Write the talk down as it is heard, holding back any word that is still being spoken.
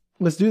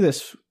let's do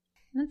this.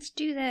 Let's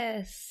do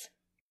this.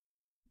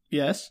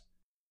 Yes?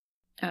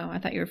 Oh, I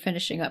thought you were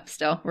finishing up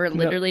still. We're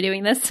literally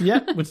doing this?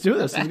 Yeah, let's do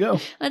this. Let's go.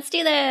 Let's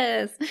do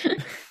this.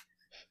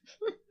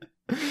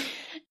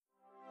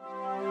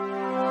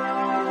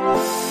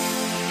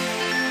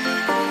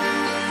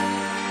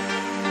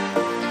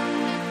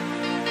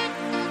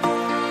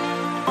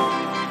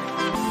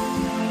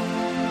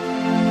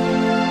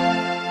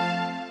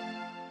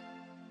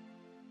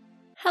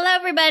 Hello,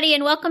 everybody,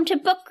 and welcome to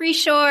Book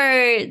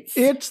Reshorts.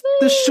 It's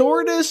the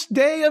shortest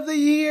day of the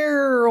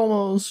year,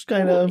 almost,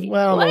 kind of.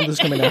 Well, I don't know when this is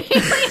coming out.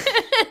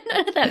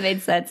 None of that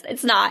made sense.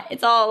 It's not.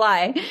 It's all a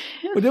lie.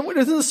 But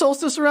isn't the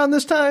solstice around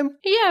this time?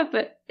 Yeah,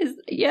 but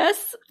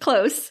yes,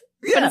 close.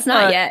 Yeah, but it's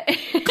not yet.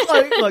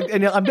 Look,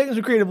 and I'm taking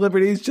some creative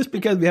liberties just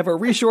because we have our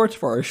reshorts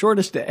for our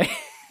shortest day.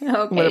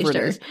 Okay,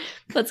 sure.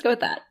 Let's go with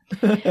that.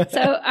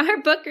 So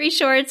our book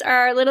reshorts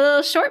are our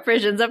little short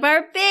versions of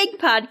our big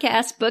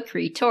podcast, Book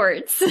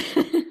Retorts.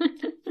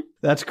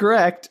 That's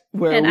correct.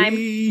 And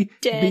I'm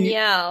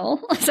Danielle.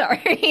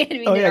 Sorry.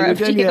 You're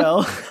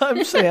Danielle.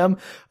 I'm Sam.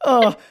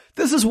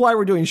 This is why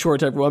we're doing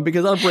shorts, everyone,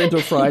 because our brains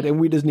are fried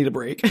and we just need a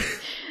break.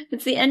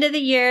 It's the end of the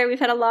year. We've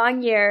had a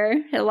long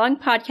year, a long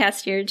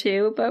podcast year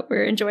too, but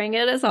we're enjoying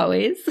it as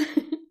always.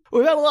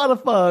 We've had a lot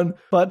of fun,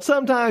 but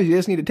sometimes you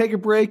just need to take a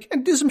break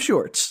and do some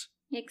shorts.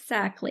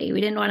 Exactly.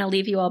 We didn't want to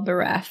leave you all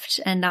bereft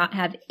and not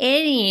have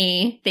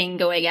anything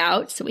going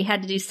out, so we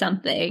had to do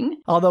something.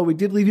 Although we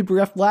did leave you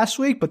bereft last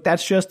week, but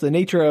that's just the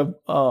nature of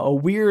a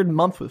weird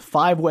month with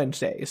 5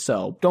 Wednesdays.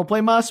 So don't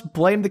blame us,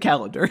 blame the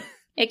calendar.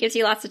 It gives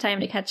you lots of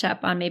time to catch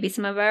up on maybe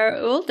some of our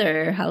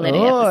older holiday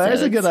episodes. Oh,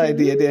 that's a good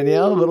idea,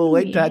 Danielle. A little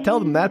late to tell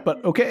them that,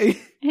 but okay.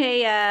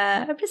 Hey,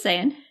 I'm just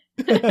saying.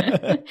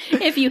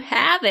 If you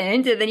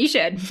haven't, then you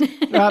should.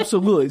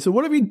 Absolutely. So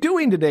what are we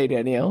doing today,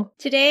 Danielle?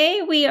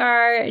 Today we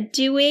are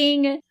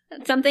doing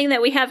something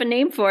that we have a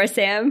name for,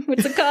 Sam.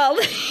 What's it called?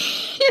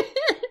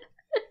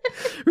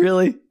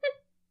 Really?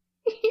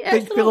 Yes,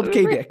 Think Philip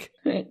K. Dick.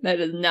 That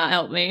does not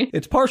help me.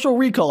 It's partial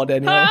recall,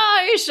 Danielle.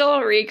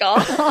 Partial recall.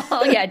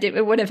 Yeah,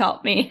 it would have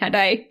helped me had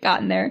I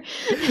gotten there.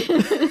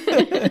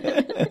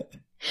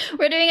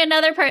 We're doing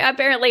another part.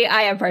 Apparently,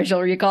 I have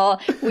partial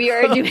recall. We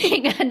are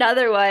doing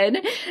another one.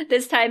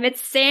 This time, it's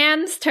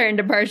Sam's turn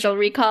to partial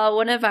recall.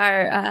 One of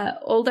our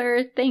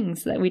older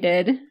things that we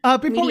did.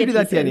 Before we do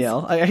that,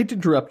 Danielle, I hate to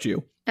interrupt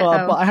you,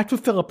 but I have to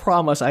fulfill a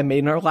promise I made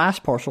in our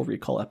last partial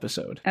recall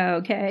episode.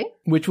 Okay.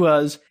 Which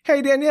was,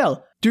 hey,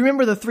 Danielle, do you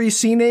remember the 3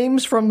 sea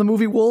names from the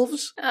movie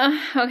Wolves?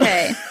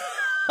 Okay.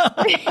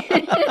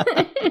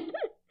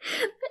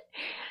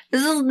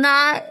 This is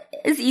not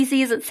as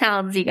easy as it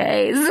sounds, you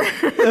guys.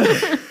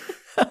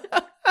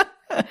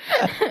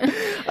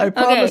 I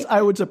promised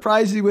I would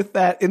surprise you with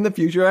that in the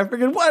future. I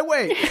figured, why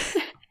wait?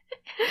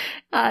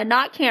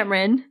 Not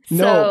Cameron.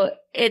 No. So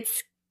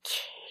it's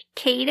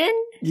Caden?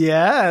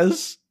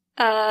 Yes.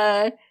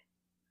 Caleb?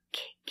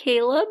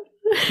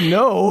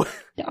 No.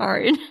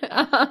 Darn.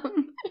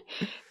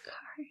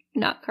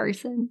 Not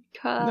Carson.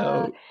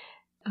 No.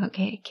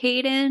 Okay,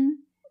 Caden.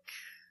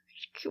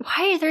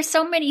 Why are there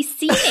so many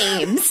C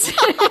names?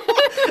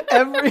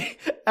 I'm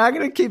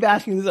going to keep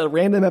asking this at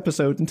random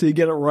episodes until you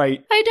get it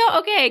right. I don't.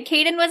 Okay,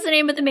 Caden was the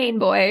name of the main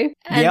boy.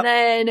 And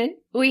then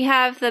we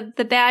have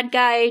the bad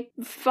guy,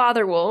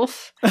 Father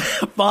Wolf.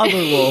 Father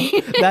Wolf.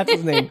 That's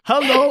his name.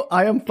 Hello,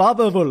 I am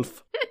Father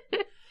Wolf.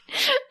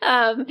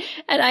 And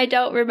I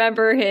don't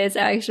remember his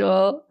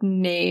actual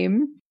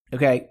name.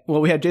 Okay,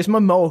 well, we had Jason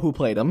Momoa who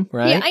played him,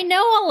 right? Yeah, I know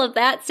all of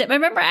that stuff. I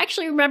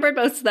actually remembered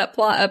most of that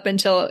plot up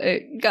until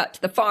it got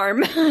to the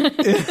farm.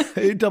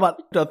 Until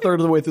about a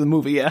third of the way through the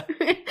movie, yeah.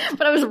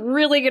 But I was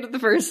really good at the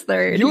first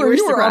third. You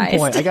were on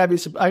point. I gotta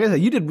say,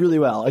 you did really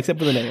well, except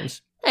for the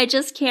names. I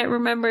just can't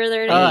remember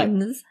their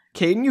names.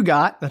 Right. Caden, you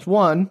got. That's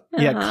one.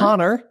 You had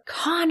Connor,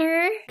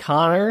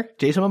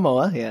 Jason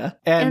Momoa, yeah.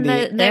 And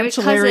the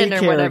ancillary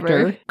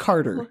character,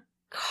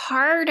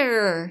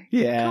 Carter.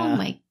 Yeah. Oh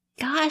my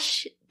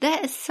gosh.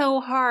 That is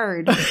so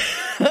hard.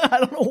 I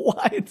don't know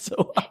why it's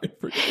so hard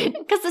for you.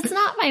 Because it's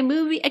not my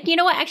movie. You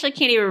know what? Actually, I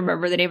can't even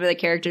remember the name of the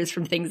characters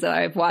from things that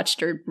I've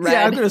watched or read.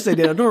 Yeah, I'm going to say,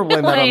 Dana, don't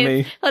blame that on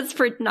me. Let's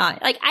not.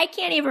 I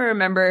can't even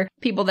remember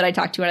people that I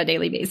talk to on a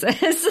daily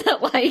basis.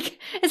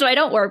 So I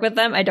don't work with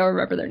them. I don't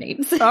remember their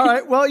names. All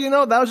right. Well,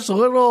 that was just a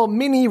little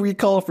mini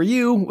recall for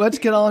you. Let's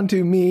get on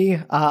to me.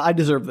 I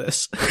deserve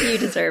this. You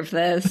deserve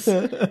this.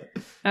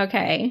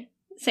 Okay.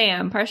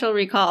 Sam, partial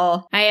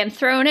recall. I am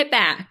throwing it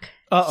back.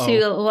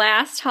 To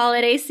last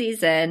holiday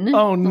season.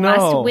 Oh, no.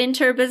 Last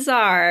winter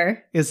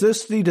bazaar. Is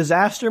this the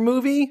disaster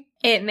movie?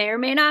 It may or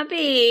may not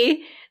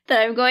be.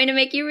 That I'm going to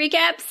make you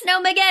recap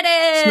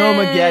Snowmageddon.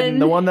 Snowmageddon,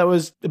 the one that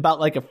was about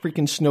like a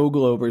freaking snow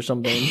globe or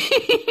something.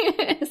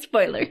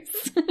 Spoilers.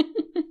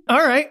 All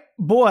right.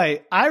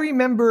 Boy, I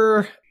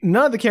remember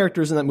none of the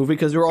characters in that movie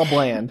because they were all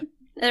bland.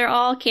 They're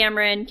all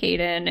Cameron,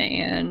 Caden,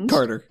 and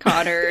Carter.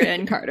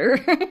 And Carter.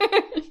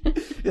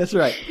 That's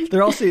right.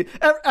 They're all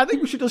I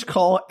think we should just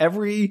call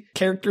every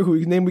character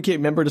whose name we can't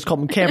remember, just call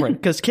him Cameron,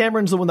 because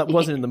Cameron's the one that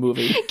wasn't in the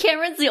movie.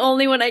 Cameron's the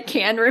only one I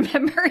can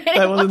remember,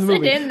 and it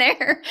wasn't in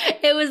there.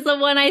 It was the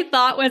one I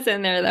thought was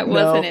in there that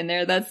wasn't in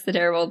there. That's the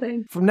terrible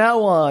thing. From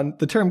now on,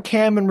 the term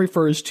Cameron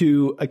refers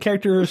to a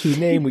character whose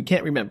name we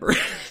can't remember.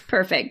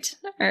 Perfect.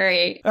 All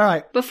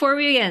right. Before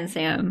we begin,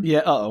 Sam.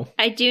 Yeah,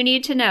 I do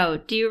need to know,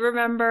 do you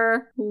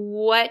remember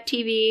what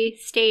TV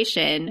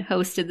station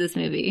hosted this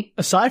movie?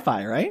 A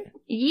Sci-Fi, right?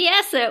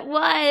 Yes, it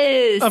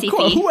was. Of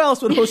course. Who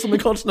else would host something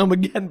called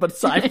Snowmageddon but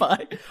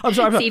Sci-Fi? I'm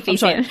sorry.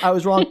 I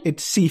was wrong.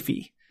 It's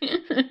Sci-Fi.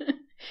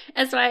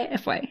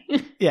 S-Y-F-Y.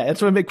 Yeah,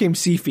 that's when it became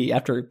Sci-Fi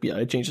after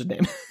it changed its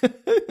name.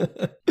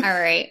 All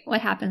right.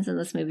 What happens in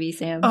this movie,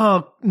 Sam?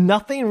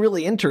 Nothing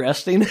really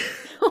interesting. Zing.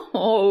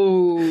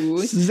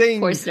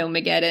 Poor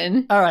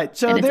Snowmageddon. All right.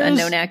 So there's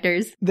unknown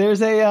actors.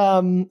 There's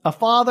a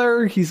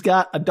father. He's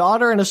got a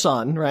daughter and a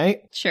son,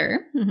 right? Sure.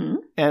 Mm-hmm.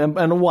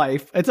 And a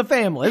wife. It's a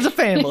family.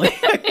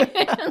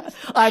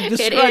 I've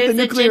described the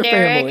nuclear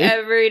family.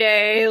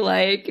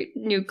 Everyday,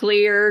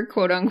 nuclear,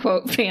 quote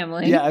unquote,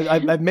 family. Yeah,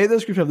 I've made the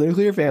description of the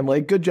nuclear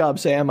family. Good job,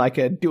 Sam. I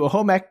could do a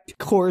home ec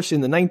course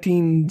in the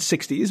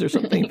 1960s or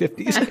something, 50s.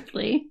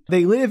 Exactly.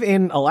 They live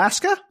in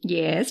Alaska?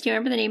 Yes. Do you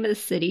remember the name of the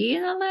city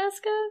in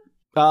Alaska?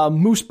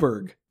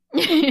 Mooseburg.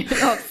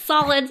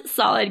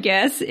 Solid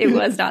guess. It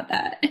was not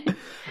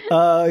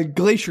that.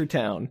 Glacier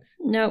Town.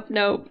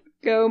 Nope.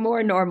 Go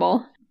more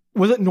normal.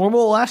 Was it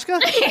Normal,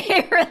 Alaska?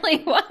 It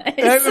really was.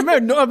 I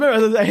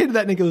remember I hated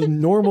that name. It was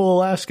Normal,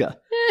 Alaska.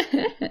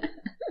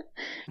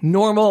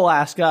 Normal,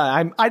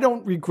 Alaska. I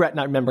don't regret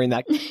not remembering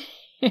that.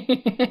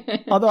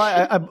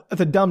 Although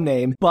it's a dumb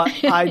name, but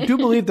I do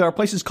believe there are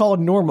places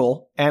called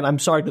Normal, and I'm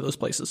sorry to those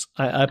places.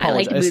 I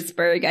apologize. I like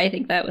Mooseburg. I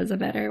think that was a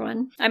better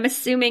one. I'm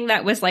assuming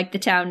that was the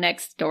town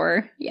next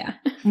door. Yeah.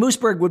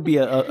 Mooseburg would be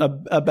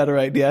a better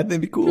idea. I think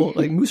it'd be cool.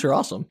 Moose are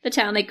awesome. The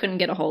town they couldn't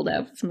get a hold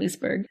of is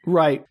Mooseburg.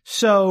 Right.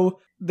 So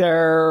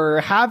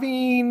they're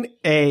having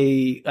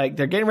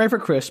they're getting ready for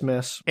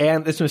Christmas,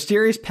 and this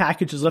mysterious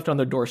package is left on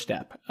their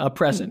doorstep. A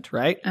present,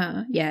 right?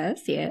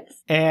 Yes.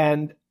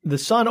 And the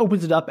son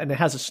opens it up, and it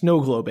has a snow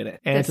globe in it.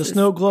 And it's a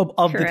snow globe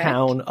of the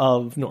town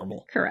of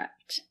Normal. Correct.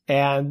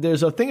 And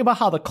there's a thing about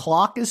how the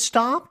clock is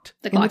stopped.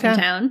 The clock in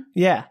town?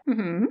 Yeah.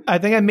 Mm-hmm. I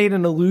think I made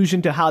an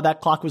allusion to how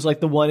that clock was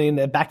the one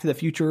in Back to the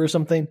Future or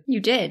something. You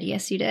did.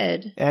 Yes, you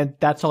did. And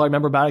that's all I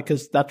remember about it,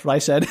 because that's what I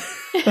said.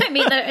 I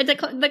mean,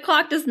 the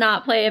clock does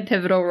not play a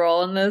pivotal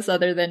role in this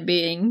other than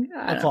being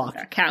a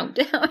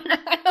countdown.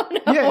 I don't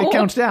know. Yeah, it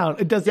counts down.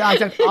 It does the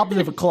exact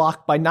opposite of a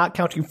clock. By not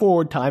counting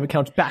forward time, it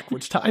counts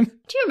backwards time.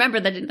 Do you remember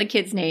the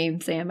kid's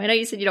name, Sam? I know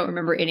you said you don't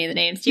remember any of the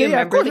names. Do you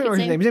remember of course I remember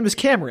his name? His name is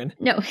Cameron.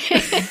 No.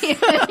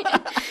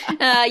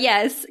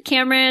 Yes,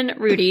 Cameron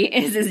Rudy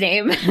is his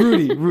name.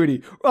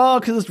 Rudy. Oh,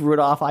 because it's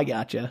Rudolph. I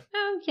gotcha.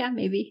 Oh, yeah,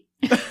 maybe.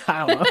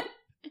 I don't know.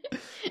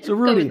 So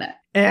Rudy.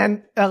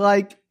 And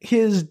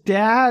his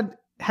dad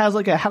has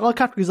a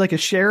helicopter. He's a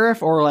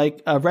sheriff or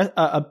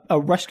a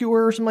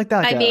rescuer or something like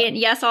that. I mean,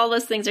 yes, all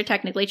those things are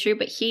technically true,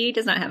 but he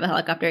does not have a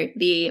helicopter.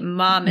 The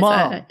mom is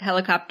a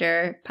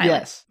helicopter pilot.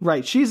 Yes,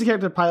 right. She's a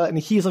character pilot, and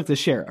he's the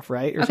sheriff,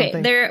 right? Or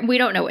something? We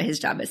don't know what his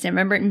job is.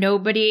 Remember,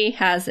 nobody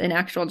has an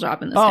actual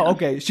job in this town. Oh,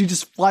 okay. She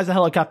just flies a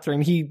helicopter,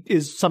 and he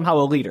is somehow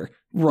a leader.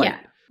 Right. Yeah.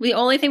 The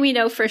only thing we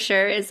know for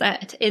sure is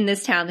that in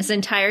this town, this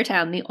entire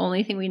town, the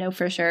only thing we know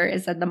for sure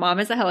is that the mom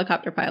is a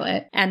helicopter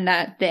pilot, and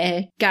that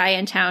the guy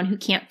in town who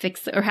can't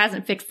fix or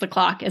hasn't fixed the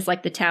clock is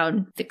the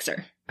town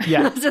fixer.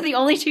 Yeah. Those are the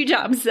only two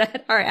jobs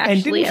that are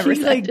actually ever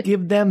said. And didn't he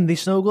give them the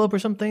snow globe or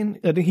something?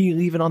 Did he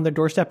leave it on their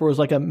doorstep, or was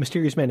it a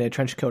mysterious man in a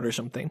trench coat or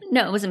something?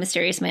 No, it was a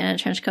mysterious man in a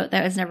trench coat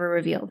that was never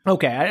revealed.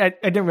 Okay, I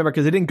didn't remember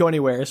because it didn't go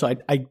anywhere, so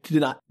I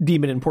did not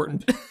deem it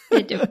important.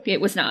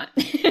 It was not.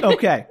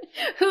 Okay.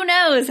 Who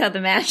knows how the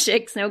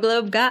magic snow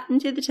globe got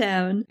into the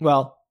town?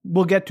 Well,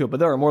 we'll get to it, but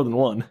there are more than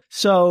one.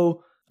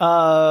 So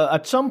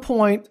at some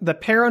point, the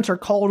parents are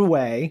called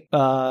away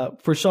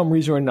for some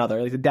reason or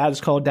another. The dad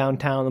is called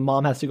downtown. The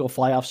mom has to go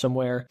fly off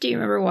somewhere. Do you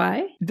remember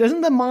why?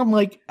 Doesn't the mom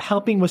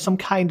helping with some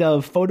kind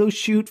of photo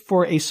shoot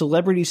for a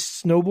celebrity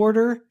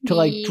snowboarder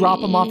to drop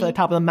him off at the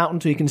top of the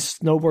mountain so he can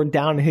snowboard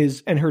down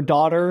and her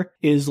daughter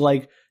is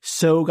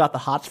so got the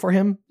hots for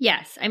him?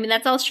 Yes. I mean,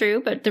 that's all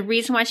true. But the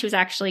reason why she was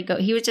actually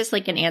he was just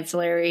an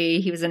ancillary.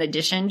 He was an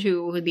addition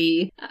to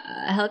the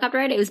helicopter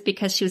ride. It was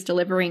because she was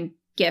delivering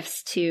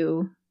gifts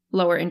to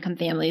lower income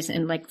families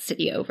in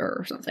city over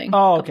or something.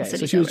 Oh, okay.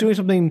 So she was doing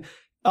something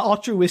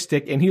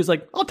altruistic, and he was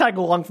I'll tag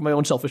along for my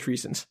own selfish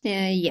reasons.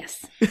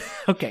 Yes.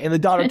 Okay. And the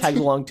daughter tags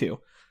along too.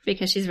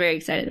 Because she's very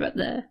excited about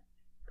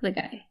the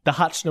guy. The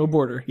hot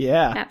snowboarder.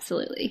 Yeah.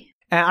 Absolutely.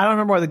 And I don't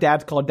remember why the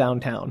dad's called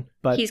downtown,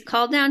 but he's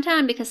called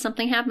downtown because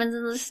something happens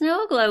in the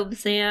snow globe,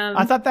 Sam.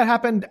 I thought that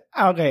happened.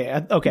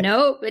 Okay.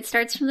 Nope. It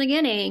starts from the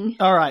beginning.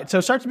 All right. So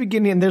it starts from the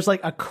beginning, and there's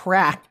a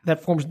crack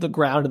that forms the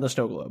ground in the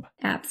snow globe.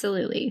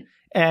 Absolutely.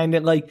 And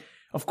it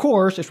of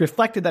course, it's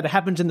reflected that it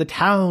happens in the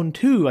town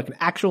too. Like an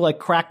actual like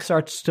crack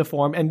starts to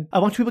form, and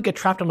a bunch of people get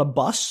trapped on a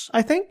bus,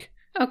 I think.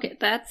 Okay,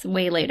 that's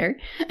way later.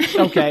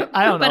 Okay,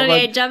 I don't know. But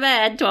okay, jump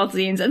ahead 12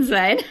 scenes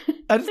inside.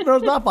 No,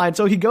 it's not fine.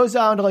 So he goes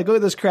down to like go to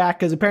this crack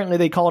because apparently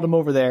they called him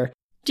over there.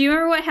 Do you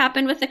remember what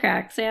happened with the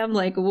crack, Sam?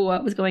 Like,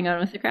 what was going on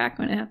with the crack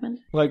when it happened?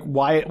 Like,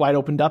 why it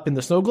opened up in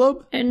the snow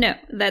globe? No,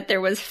 that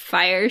there was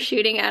fire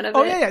shooting out of it.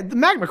 Oh, yeah, the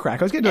magma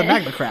crack. I was getting to the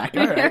magma crack.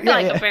 All right.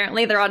 Yeah.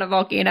 Apparently they're on a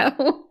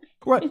volcano.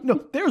 Right.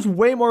 No, there's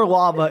way more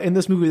lava in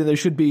this movie than there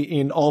should be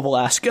in all of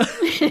Alaska.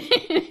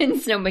 In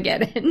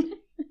Snowmageddon.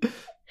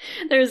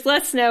 There's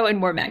less snow and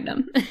more magma.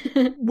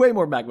 Way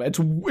more magma. It's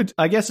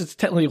I guess it's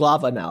technically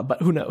lava now,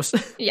 but who knows?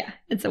 Yeah,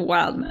 it's a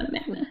wild amount of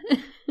magma.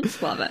 It's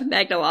lava.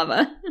 Magna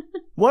lava.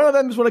 One of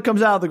them is when it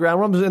comes out of the ground,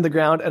 one of them is in the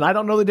ground, and I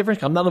don't know the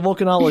difference. I'm not a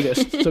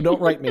volcanologist, so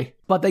don't write me.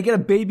 But they get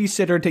a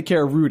babysitter to take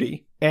care of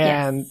Rudy,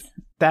 and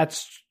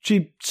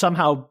she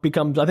somehow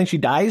becomes, I think she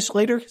dies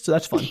later, so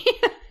that's fun.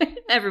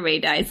 Everybody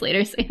dies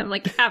later, so I'm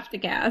like half the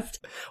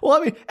cast.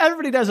 Well, I mean,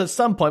 everybody does at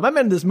some point. I'm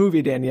in this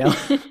movie, Danielle.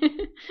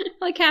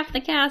 Like half the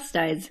cast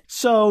dies.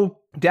 So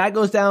Dad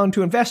goes down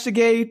to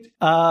investigate.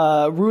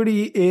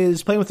 Rudy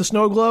is playing with the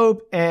snow globe,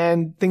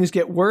 and things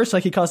get worse.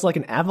 Like he causes like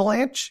an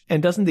avalanche,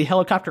 and doesn't the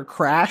helicopter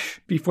crash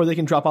before they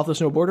can drop off the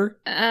snowboarder?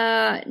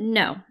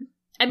 No.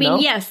 I mean,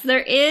 yes,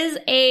 there is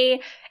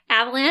a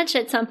avalanche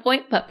at some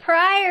point, but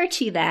prior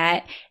to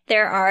that,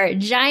 there are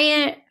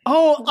giant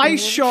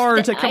ice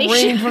shards that come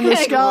rain from the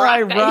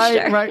sky.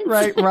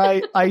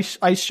 Right.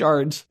 Ice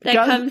shards that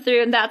come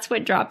through, and that's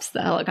what drops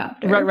the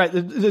helicopter. Right.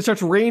 It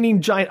starts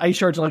raining giant ice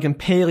shards and like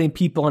impaling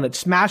people, and it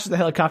smashes the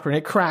helicopter and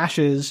it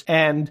crashes.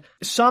 And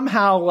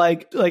somehow,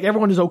 like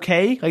everyone is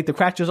okay. Like the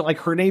crash doesn't like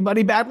hurt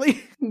anybody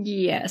badly.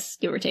 Yes,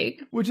 give or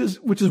take. Which is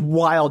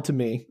wild to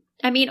me.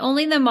 I mean,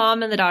 only the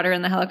mom and the daughter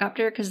in the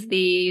helicopter, because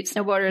the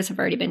snowboarders have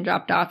already been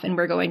dropped off and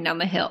we're going down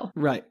the hill.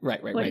 Right.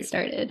 When it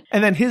started.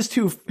 And then his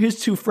two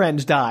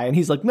friends die, and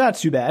he's like,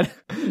 that's too bad.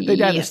 They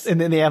die in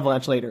the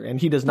avalanche later,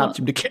 and he does not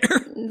seem to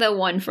care. The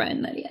one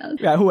friend that he has.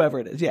 Yeah, whoever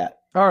it is, yeah.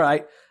 All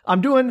right. I'm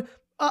doing,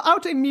 I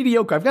would say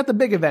mediocre. I've got the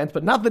big events,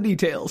 but not the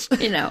details.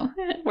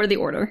 Or the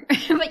order.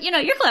 But,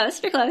 you're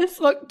close.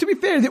 Look, to be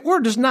fair, the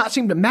order does not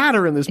seem to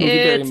matter in this movie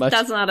very much. It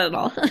does not at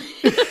all.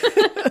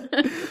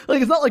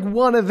 Like, it's not like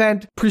one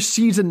event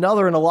precedes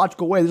another in a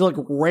logical way. There's like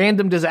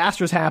random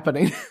disasters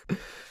happening.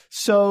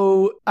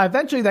 So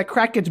eventually that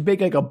crack gets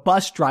big, like a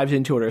bus drives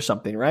into it or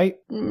something, right?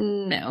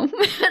 No.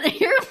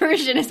 Your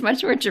version is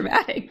much more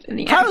dramatic than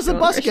the How does the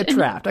bus version. get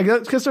trapped? I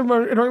don't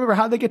remember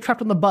how they get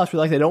trapped on the bus.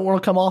 Like they don't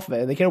want to come off of it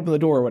and they can't open the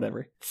door or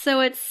whatever.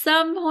 So at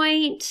some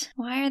point,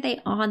 why are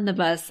they on the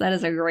bus? That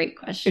is a great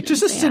question. It's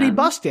just a city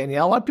bus,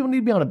 Danielle. A lot of people need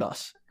to be on a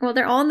bus. Well,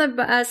 they're on the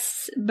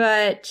bus,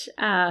 but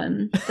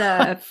the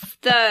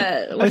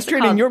I'm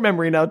straining your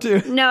memory now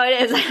too. No,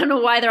 it is. I don't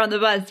know why they're on the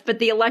bus, but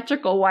the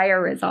electrical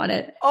wire is on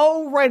it.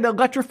 Oh, right. It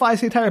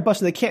electrifies the entire bus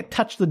so they can't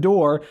touch the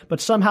door,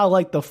 but somehow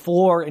like the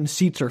floor and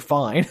seats are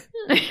fine.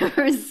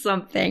 Or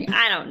something.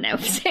 I don't know,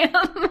 Sam.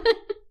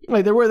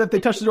 Like they're worried that if they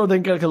touch the door, they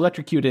can get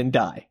electrocuted and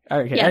die.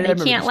 Okay, yeah, they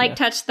can't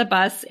touch the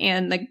bus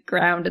and the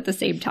ground at the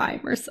same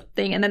time or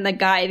something. And then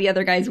the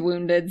other guy's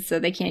wounded, so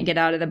they can't get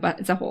out of the bus.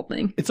 It's a whole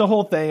thing. It's a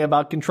whole thing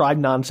about contrived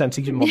nonsense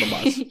to keep them on the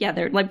bus. Yeah,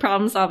 they're like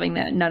problem solving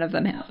that none of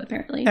them have,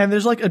 apparently. And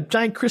there's like a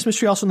giant Christmas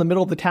tree also in the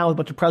middle of the town with a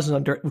bunch of presents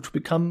under it, which will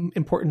become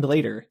important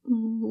later.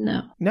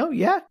 No. No?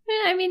 Yeah?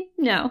 I mean,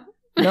 no.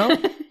 No?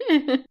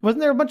 Wasn't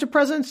there a bunch of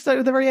presents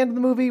at the very end of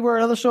the movie where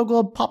another snow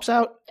globe pops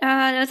out?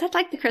 No, it's at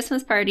like the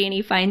Christmas party and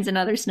he finds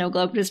another snow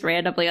globe just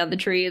randomly on the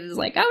tree and is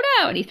like, oh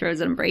no, and he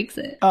throws it and breaks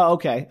it. Oh,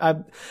 okay.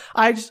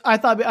 I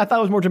thought it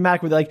was more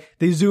dramatic with like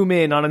they zoom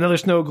in on another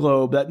snow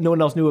globe that no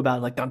one else knew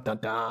about, like dun dun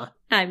dun.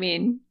 I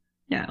mean,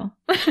 no.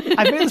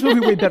 I made this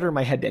movie way better in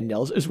my head,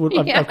 Danielle. Is what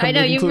I've come I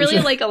know. You really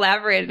like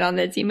elaborated on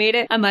this. You made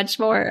it a much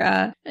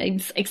more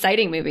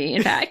exciting movie,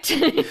 in fact.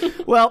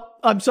 Well,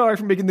 I'm sorry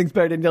for making things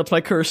better, Danielle. It's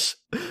my curse.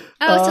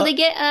 Oh, so they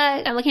get,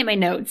 I'm looking at my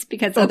notes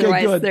because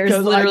otherwise there's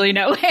literally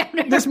no way I'm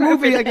going to this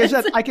movie, like I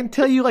said, I can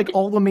tell you like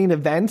all the main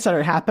events that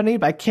are happening,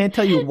 but I can't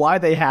tell you why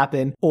they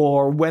happen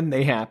or when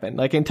they happen.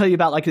 Like, I can tell you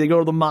about like they go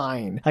to the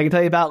mine. I can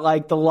tell you about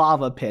like the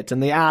lava pits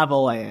and the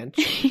avalanche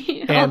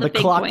and the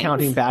clock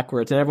counting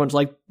backwards. And everyone's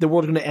like, the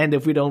world's going to end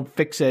if we don't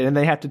fix it. And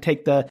they have to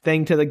take the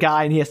thing to the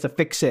guy and he has to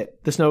fix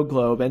it, the snow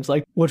globe. And it's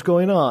like, what's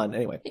going on?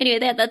 Anyway,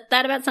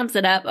 that about sums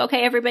it up.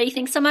 Okay, everybody,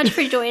 thanks so much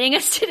for joining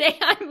us today.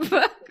 I'm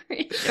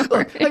sure.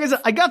 Like I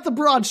said, I got the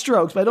broad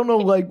strokes, but I don't know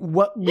like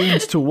what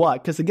leads to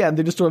what, because again,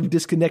 they're just sort of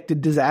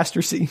disconnected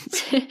disaster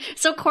scenes.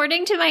 So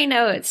according to my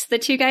notes, the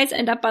two guys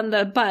end up on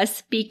the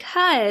bus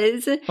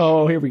because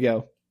here we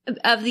go,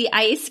 of the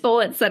ice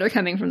bullets that are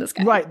coming from the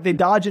sky. Right, they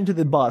dodge into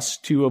the bus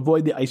to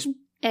avoid the ice.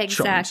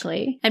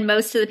 Exactly. Shards. And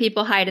most of the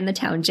people hide in the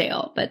town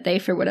jail, but they,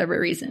 for whatever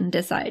reason,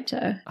 decide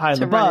to hide in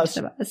the bus.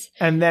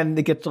 And then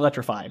it gets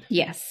electrified.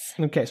 Yes.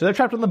 Okay, so they're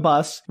trapped on the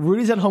bus.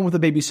 Rudy's at home with a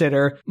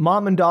babysitter.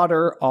 Mom and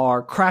daughter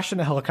are crashing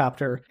a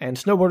helicopter, and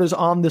snowboarders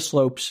on the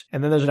slopes,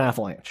 and then there's an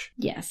avalanche.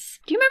 Yes.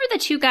 Do you remember the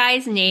two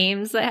guys'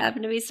 names that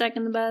happen to be stuck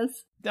in the bus?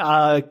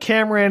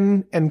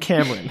 Cameron and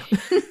Cameron.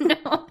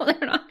 No, they're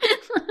not.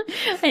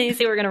 I didn't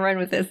say we're going to run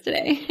with this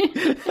today.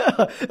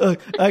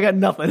 I got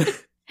nothing.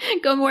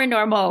 Go more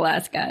normal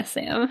Alaska,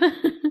 Sam.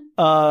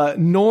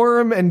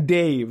 Norm and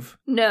Dave.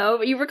 No,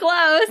 but you were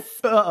close.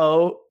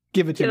 Uh-oh.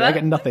 Give it to me. I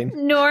got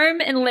nothing.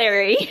 Norm and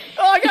Larry.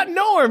 Oh, I got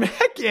Norm.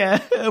 Heck yeah.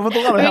 With a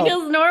lot of help.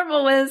 Because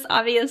Normal was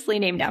obviously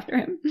named after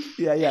him.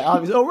 Yeah,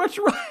 obviously. Oh, that's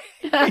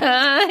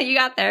right. You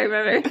got there,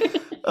 remember?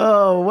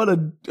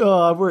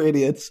 We're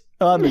idiots.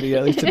 I'm an idiot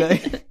at least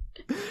today.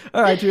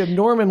 All right, so we have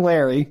Norm and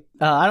Larry.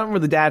 I don't remember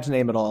the dad's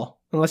name at all,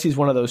 unless he's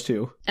one of those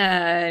two.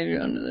 I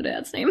don't know the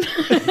dad's name.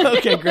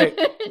 Okay, great.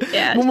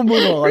 Dad. We'll move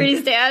on.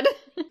 Rudy's dad.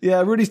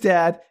 Yeah, Rudy's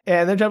dad.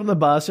 And they're jumping on the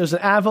bus. There's an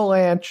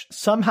avalanche.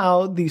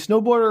 Somehow the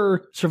snowboarder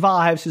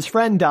survives. His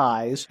friend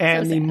dies.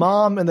 And the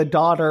mom and the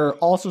daughter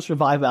also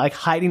survive by like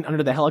hiding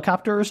under the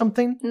helicopter or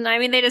something. I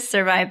mean, they just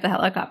survived the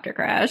helicopter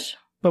crash.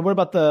 But what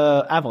about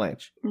the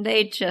avalanche?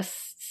 They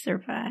just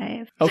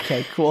survived.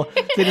 Okay, cool.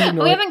 We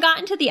haven't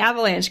gotten to the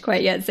avalanche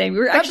quite yet, Sam. We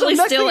were actually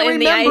still in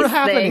the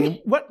ice thing.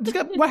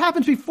 What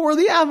happens before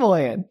the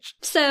avalanche?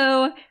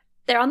 So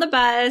they're on the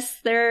bus,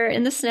 they're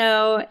in the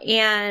snow,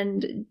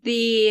 and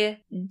the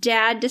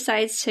dad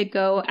decides to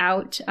go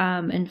out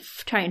and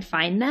try and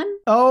find them.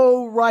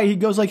 Oh, right. He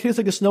goes he has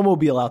a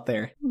snowmobile out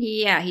there.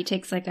 Yeah, he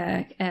takes like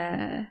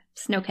a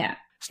snowcat.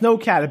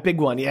 Snowcat, a big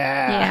one,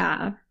 yeah.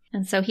 Yeah.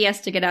 And so he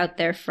has to get out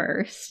there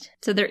first.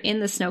 So they're in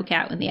the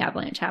snowcat when the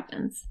avalanche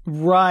happens.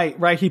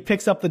 Right. He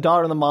picks up the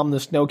daughter and the mom and the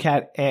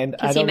snowcat, and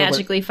because he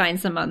magically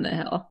finds them on the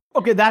hill.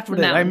 Okay, that's what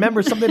it is. I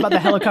remember something about the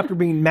helicopter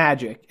being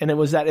magic, and it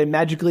was that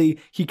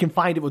he can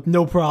find it with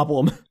no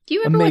problem. Do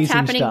you remember what's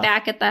happening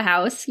back at the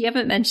house? You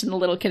haven't mentioned the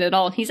little kid at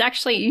all. He's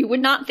actually, you would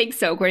not think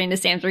so according to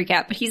Sam's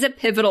recap, but he's a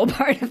pivotal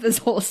part of this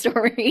whole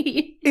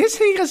story. Is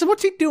he?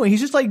 What's he doing?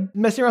 He's just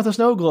messing around with the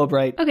snow globe,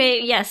 right?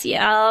 Okay, yes, he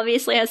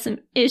obviously has some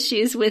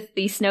issues with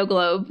the snow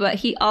globe, but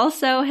he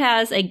also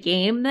has a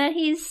game that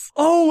he's...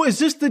 Oh, is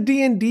this the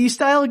D&D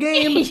style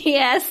game?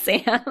 Yes,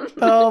 Sam.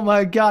 Oh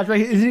my gosh, right.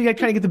 Is he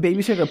trying to get the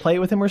babysitter to play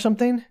with him or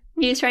something?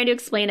 He was trying to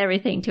explain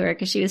everything to her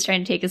because she was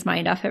trying to take his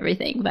mind off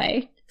everything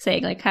by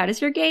saying, how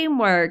does your game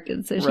work?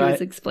 And so she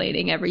was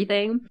explaining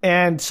everything.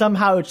 And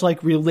somehow it's,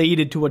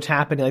 related to what's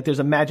happening. There's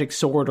a magic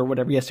sword or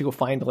whatever he has to go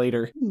find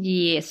later.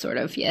 Yeah, sort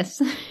of,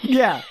 yes.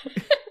 Yeah.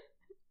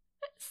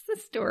 That's the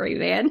story,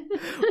 man.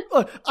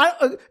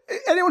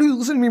 Anyone who's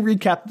listening to me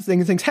recap this thing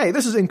and thinks, hey,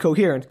 this is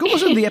incoherent, go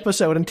listen to the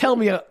episode and tell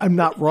me I'm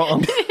not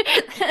wrong.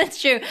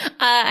 That's true.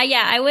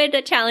 I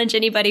would challenge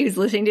anybody who's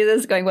listening to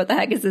this going, what the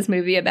heck is this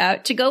movie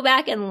about? To go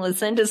back and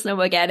listen to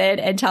Snowmageddon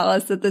and tell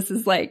us that this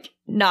is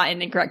not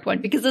an incorrect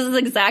one, because this is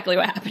exactly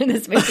what happened in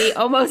this movie,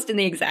 almost in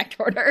the exact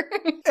order.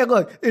 And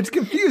look, it's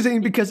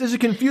confusing because it's a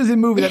confusing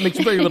movie that makes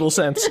very little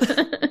sense.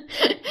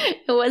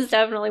 It was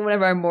definitely one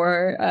of our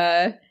more,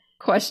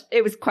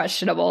 it was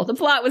questionable. The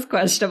plot was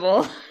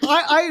questionable.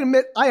 I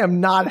admit I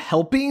am not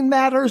helping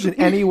matters in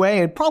any way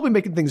and probably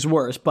making things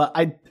worse, but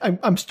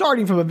I'm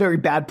starting from a very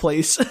bad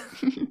place.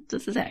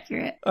 This is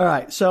accurate. All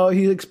right, so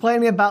he's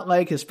explaining about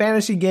his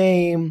fantasy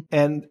game,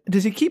 and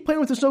does he keep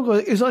playing with the snow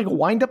globe? Is it a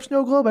wind-up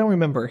snow globe? I don't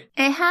remember.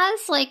 It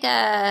has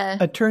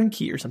a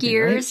turnkey or something,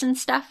 gears right? and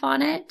stuff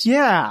on it.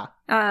 Yeah.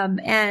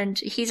 And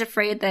he's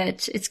afraid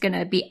that it's going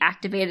to be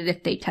activated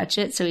if they touch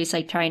it. So he's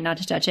trying not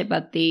to touch it,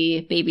 but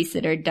the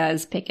babysitter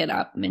does pick it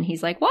up and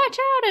he's like, watch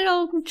out,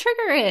 it'll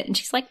trigger it. And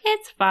she's like,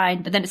 it's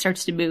fine. But then it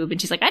starts to move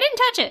and she's like, I didn't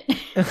touch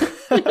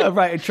it.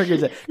 Right. It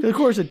triggers it. Of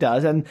course it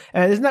does. And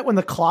isn't that when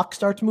the clock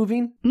starts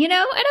moving?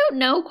 I don't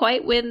know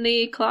quite when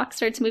the clock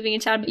starts moving in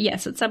town, but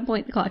yes, at some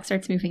point the clock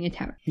starts moving in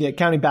town. Yeah.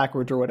 Counting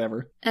backwards or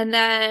whatever. And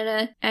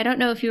then I don't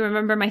know if you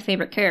remember my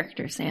favorite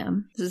character,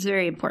 Sam. This is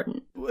very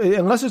important.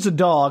 Unless it's a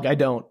dog, I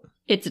don't.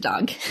 It's a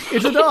dog.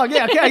 It's a dog.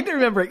 Yeah, okay, I do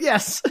remember it.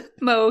 Yes.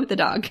 Mo, the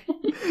dog.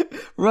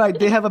 Right.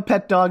 They have a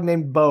pet dog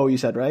named Bo, you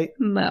said, right?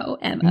 Mo.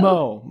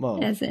 M-O. Mo.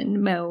 As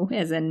in Mo,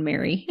 as in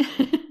Mary.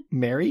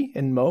 Mary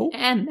and Mo?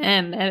 M,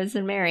 as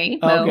in Mary.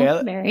 Mo,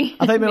 okay. Mary.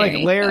 I thought you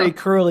meant Larry, Mo.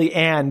 Curly,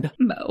 and...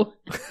 Mo.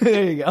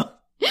 There you go.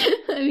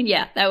 I mean,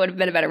 yeah, that would have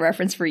been a better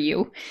reference for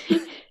you.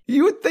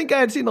 You would think I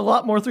had seen a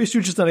lot more Three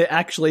Stooges than I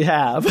actually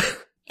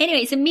have.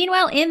 Anyway, so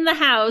meanwhile, in the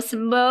house,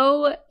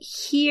 Mo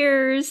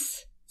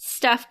hears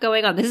stuff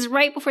going on. This is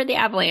right before the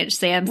avalanche,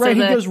 Sam. Right,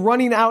 so he goes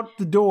running out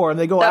the door and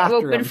they go after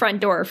him. The open front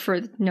door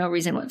for no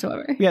reason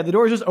whatsoever. Yeah, the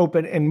door is just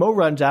open and Mo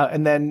runs out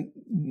and then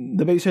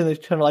the babysitter is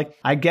kind of like,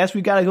 I guess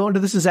we got to go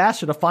into this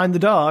disaster to find the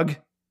dog.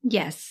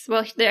 Yes.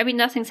 Well,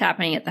 nothing's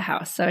happening at the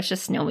house, so it's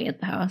just snowy at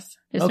the house.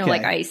 There's no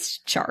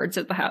ice shards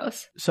at the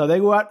house. So they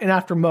go out and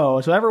after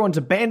Mo. So everyone's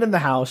abandoned the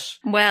house.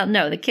 Well,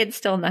 no, the kid's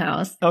still in the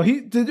house. Oh,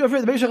 the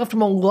babysitter left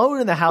him alone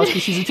in the house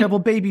because she's a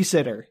terrible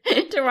babysitter.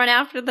 To run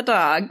after the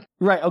dog.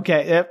 Right,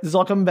 okay. Yep, this is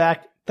all coming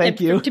back.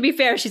 Thank you. To be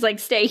fair, she's like,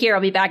 stay here,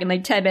 I'll be back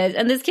in 10 minutes.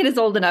 And this kid is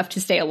old enough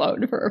to stay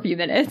alone for a few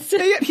minutes.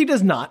 Yeah, he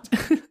does not.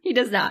 He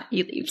does not.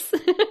 He leaves.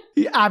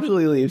 He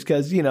absolutely leaves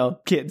because,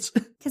 kids.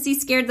 Because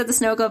he's scared that the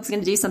snow globe's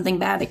going to do something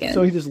bad again.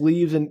 So he just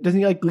leaves and doesn't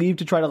he leave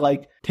to try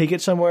to take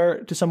it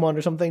somewhere to someone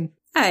or something?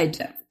 I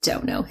don't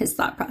don't know his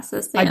thought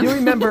process. I Sam. do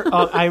remember.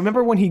 I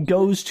remember when he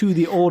goes to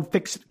the old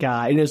fixed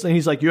guy, and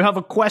he's like, "You have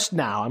a quest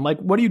now." I'm like,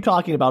 "What are you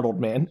talking about, old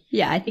man?"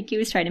 Yeah, I think he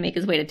was trying to make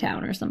his way to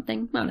town or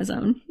something on his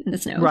own in the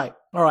snow. Right.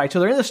 All right. So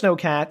they're in the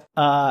snowcat.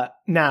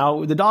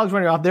 Now the dog's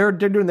running off. They're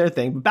doing their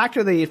thing. But back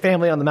to the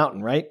family on the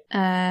mountain, right?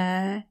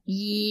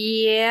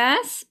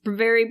 Yes,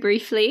 very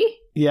briefly.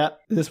 Yeah.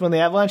 Is this when the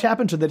avalanche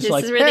happens? So they're just This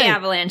like, is where hey. the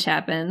avalanche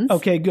happens.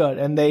 Okay, good.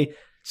 And they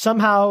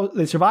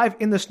survive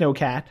in the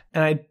snowcat.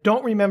 And I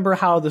don't remember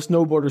how the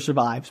snowboarder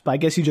survives, but I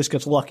guess he just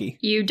gets lucky.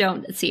 You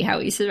don't see how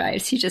he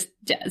survives. He just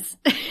does.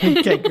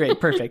 Okay, great.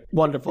 Perfect.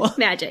 Wonderful.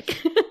 Magic.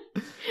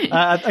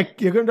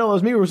 You're going to know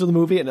those mirrors of the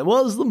movie, and it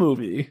was the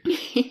movie.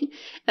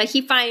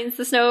 He finds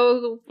the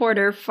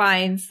snowboarder,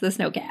 finds the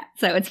snowcat.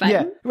 So it's fine.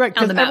 Yeah, right.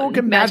 Because everyone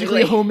can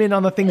magically home in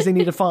on the things they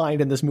need to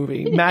find in this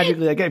movie.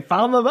 Magically, like, I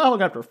found the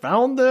helicopter,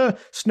 found the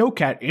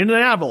snowcat in an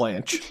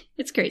avalanche.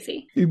 It's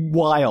crazy.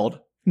 Wild.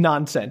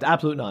 Nonsense.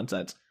 Absolute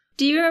nonsense.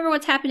 Do you remember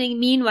what's happening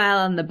meanwhile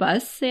on the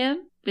bus,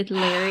 Sam? With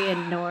Larry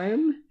and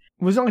Norm?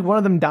 Wasn't like one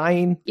of them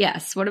dying?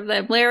 Yes, one of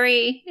them.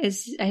 Larry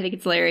is, I think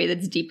it's Larry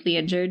that's deeply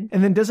injured.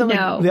 And then doesn't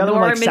No, the other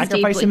Norm one like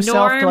sacrifice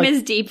himself? Norm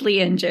is deeply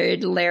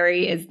injured.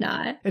 Larry is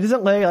not. It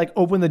doesn't Larry like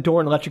open the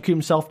door and electrocute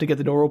himself to get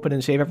the door open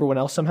and save everyone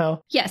else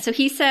somehow? Yeah, so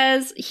he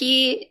says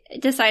he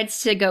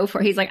decides to go for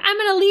it. He's like, I'm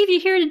going to leave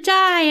you here to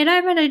die and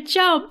I'm going to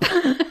jump.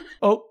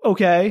 Oh,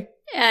 okay.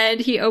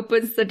 And he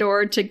opens the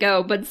door to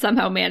go, but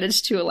somehow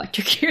managed to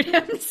electrocute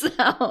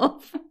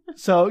himself.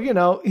 So,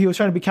 he was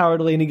trying to be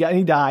cowardly and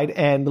he died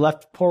and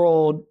left poor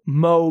old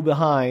Mo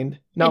behind.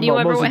 Not And do you Mo,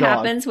 remember Mo's the what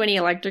dog. happens when he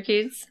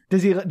electrocutes?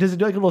 Does he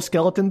do like a little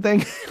skeleton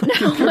thing?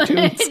 Like in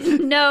cartoons?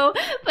 No,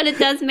 but it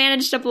does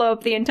manage to blow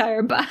up the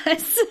entire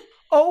bus.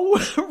 Oh,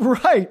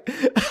 right.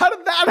 How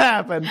did that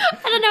happen?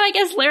 I don't know, I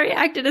guess Larry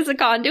acted as a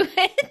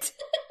conduit.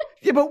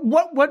 Yeah, but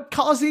what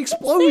caused the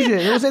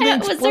explosion? Was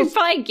there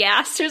probably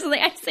gas or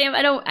something? Sam,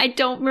 I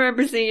don't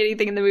remember seeing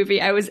anything in the movie.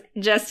 I was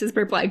just as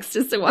perplexed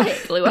as to why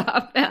it blew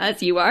up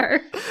as you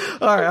are.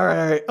 All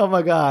right. Oh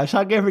my gosh.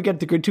 How can I forget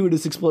the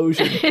gratuitous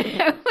explosion?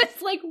 I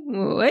was like,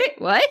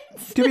 what?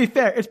 To be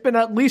fair, it's been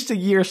at least a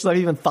year since I've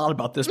even thought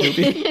about this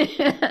movie.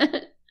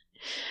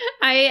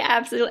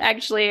 I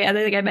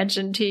think I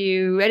mentioned to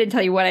you, I didn't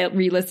tell you what I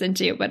re-listened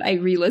to, but I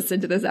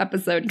re-listened to this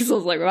episode because I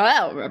was like, well, I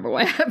don't remember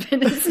what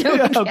happened in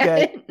Snowcat.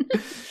 Okay.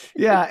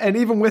 Yeah, and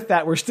even with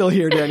that, we're still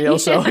here, Danielle,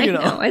 so, I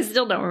know, I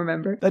still don't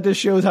remember. That just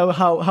shows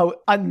how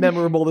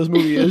unmemorable this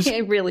movie is.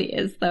 It really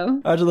is,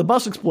 though. So the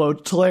bus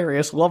explodes. It's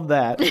hilarious. Love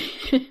that.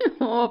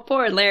 Oh,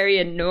 poor Larry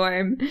and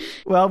Norm.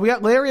 Well, we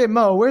got Larry and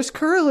Mo. Where's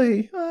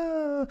Curly?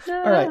 All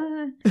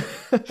right.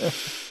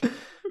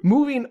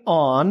 Moving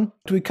on,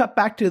 do we cut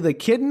back to the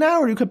kid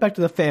now, or do we cut back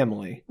to the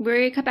family?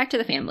 We cut back to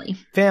the family.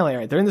 Family, all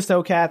right. They're in the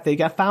snowcat. They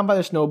got found by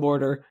the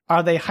snowboarder.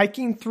 Are they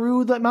hiking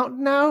through the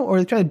mountain now, or are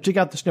they trying to dig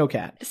out the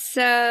snowcat?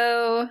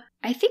 So,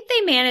 I think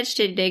they managed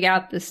to dig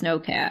out the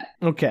snowcat.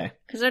 Okay.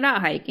 Because they're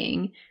not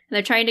hiking.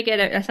 They're trying to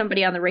get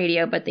somebody on the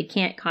radio, but they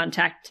can't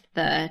contact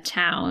the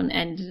town,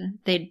 and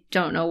they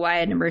don't know why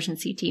an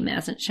emergency team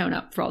hasn't shown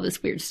up for all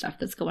this weird stuff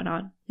that's going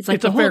on. It's like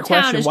it's a fair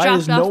question. Why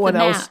is no one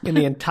else in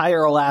the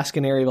entire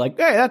Alaskan area like,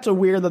 hey, that's so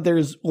weird that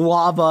there's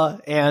lava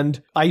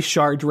and ice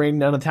shards raining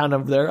down the town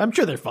over there? I'm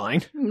sure they're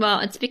fine. Well,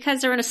 it's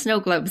because they're in a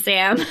snow globe,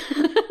 Sam.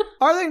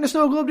 Are they in the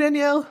snow globe,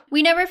 Danielle?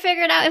 We never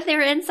figured out if they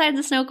were inside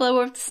the snow globe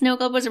or if the snow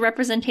globe was a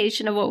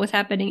representation of what was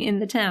happening in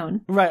the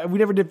town. Right, we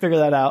never did figure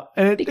that out.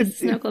 And to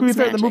be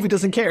fair, the movie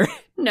doesn't care.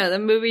 No, the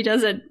movie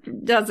doesn't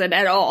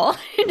at all.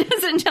 It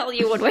doesn't tell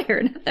you one way or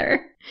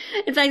another.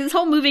 It's like this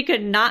whole movie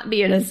could not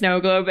be in a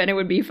snow globe and it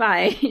would be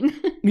fine.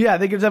 Yeah,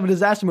 they could just have a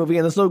disaster movie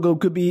and the snow globe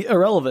could be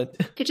irrelevant.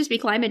 It could just be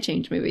climate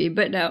change movie,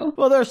 but no.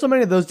 Well, there are so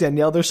many of those,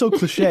 Danielle. They're so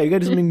cliche. You gotta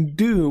do something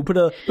do. Put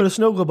a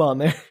snow globe on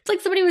there. It's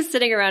like somebody was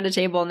sitting around a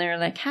table and they were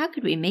like, how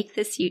could we make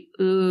this?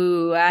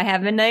 Ooh, I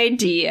have an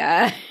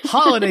idea.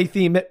 Holiday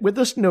theme it with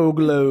a snow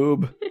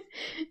globe.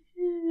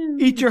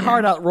 Eat your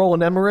heart out,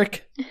 Roland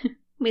Emmerich.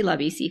 We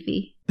love you,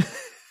 Sifi.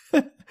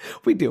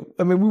 We do.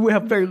 I mean, we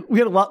had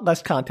a lot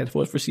less content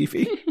for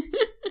Sifi.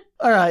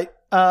 All right.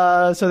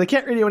 So they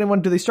can't radio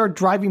anyone. Do they start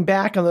driving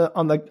back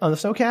on the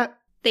snowcat?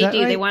 They do.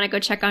 Right? They want to go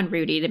check on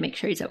Rudy to make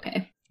sure he's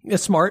okay.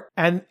 It's smart.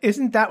 And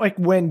isn't that like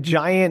when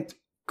giant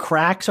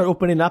cracks are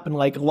opening up and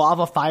like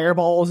lava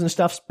fireballs and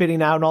stuff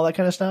spitting out and all that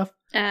kind of stuff?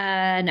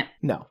 No.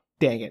 No.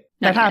 Dang it.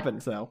 Not That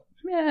happens though.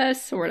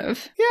 Sort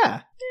of.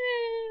 Yeah.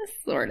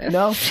 Sort of.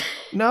 No.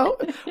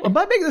 Am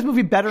I making this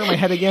movie better in my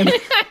head again?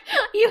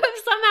 You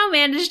have somehow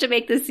managed to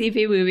make the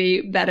Sifi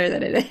movie better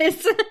than it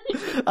is.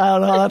 I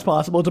don't know how that's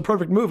possible. It's a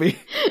perfect movie.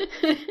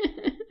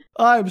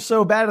 I'm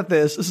so bad at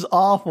this. This is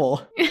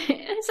awful.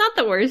 It's not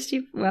the worst.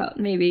 Well,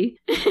 maybe.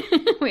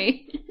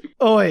 Wait.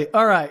 Oh, wait.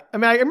 All right. I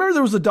mean, I remember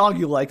there was a dog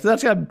you liked. So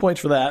that's got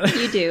points for that.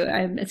 You do.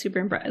 I'm super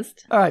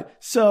impressed. All right.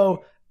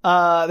 So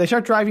they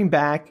start driving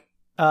back.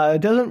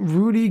 Doesn't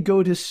Rudy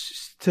go to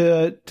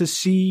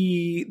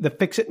see the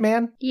Fix-It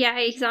Man? Yeah,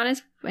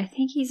 I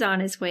think he's on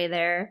his way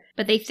there.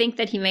 But they think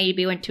that he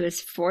maybe went to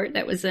his fort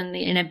that was in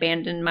an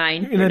abandoned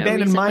mine. An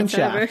abandoned mine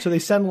shaft. So they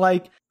send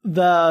like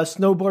the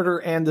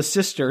snowboarder and the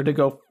sister to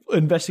go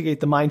investigate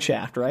the mine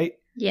shaft, right?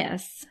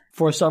 Yes.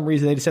 For some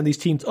reason, they just send these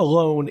teams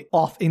alone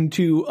off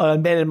into an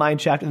abandoned mine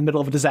shaft in the middle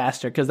of a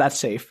disaster because that's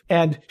safe.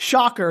 And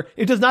shocker,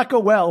 it does not go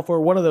well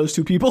for one of those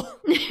two people.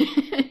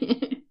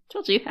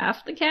 Told you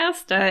half the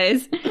cast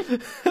dies.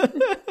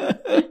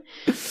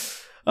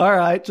 All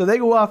right, so they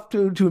go off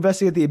to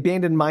investigate the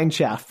abandoned mine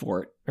shaft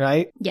fort,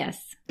 right? Yes.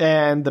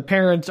 And the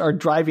parents are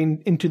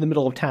driving into the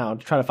middle of town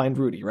to try to find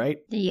Rudy, right?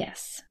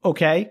 Yes.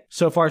 Okay,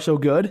 so far so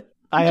good.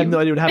 I have no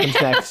idea what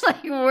happens next.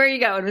 Like, where are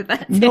you going with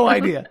that? No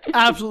idea.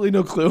 Absolutely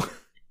no clue.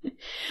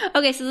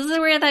 Okay, so this is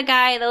where the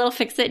guy, the little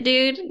fix-it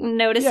dude,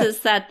 notices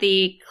that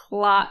the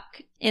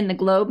clock in the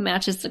globe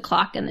matches the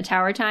clock in the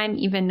tower time,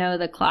 even though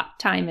the clock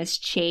time has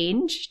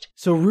changed.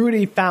 So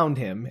Rudy found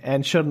him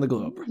and showed him the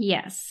globe.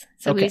 Yes.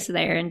 So he's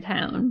there in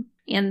town.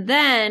 And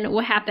then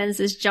what happens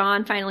is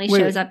John finally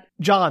shows up.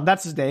 John,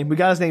 that's his name. We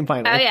got his name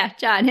finally. Oh, yeah.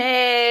 John.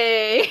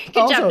 Hey.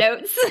 Good job,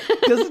 notes.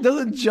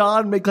 doesn't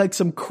John make like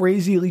some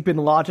crazy leap in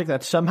logic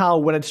that somehow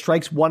when it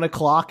strikes 1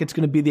 o'clock, it's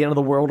going to be the end of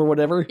the world or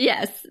whatever?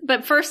 Yes.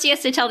 But first he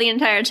has to tell the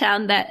entire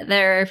town that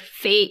their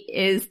fate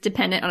is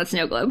dependent on a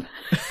snow globe.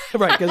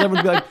 Right. Because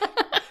everyone's like,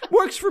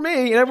 works for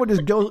me. And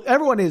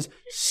everyone is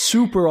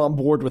super on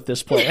board with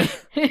this plan.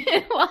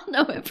 Well,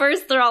 no, at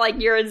first they're all like,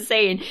 you're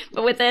insane.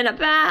 But within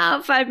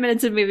about 5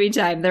 minutes of movie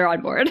time, they're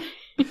on board.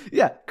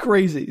 Yeah,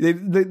 crazy.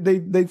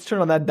 They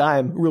turn on that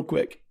dime real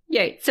quick.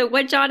 Yeah, so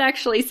what John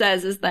actually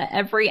says is that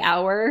every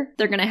hour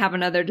they're going to have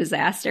another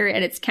disaster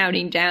and it's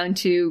counting down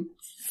to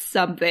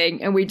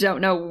something and we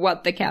don't know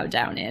what the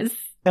countdown is.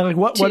 And like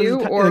what is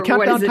the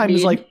countdown time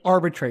is like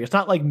arbitrary. It's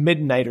not like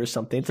midnight or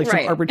something. It's like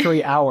some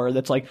arbitrary hour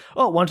that's like,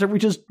 oh, once it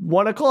reaches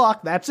 1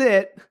 o'clock, that's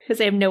it. Because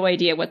they have no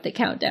idea what the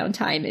countdown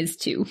time is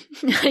to.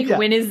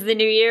 When is the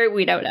new year?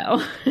 We don't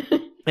know.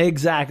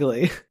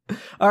 Exactly.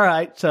 All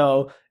right,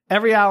 so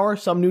every hour,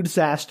 some new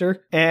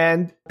disaster.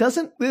 And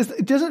doesn't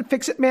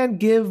Fix-It Man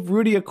give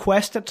Rudy a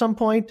quest at some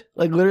point?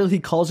 Like literally he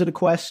calls it a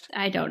quest?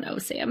 I don't know,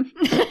 Sam.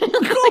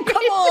 Oh,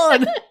 come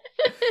on!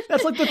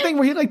 That's like the thing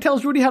where he like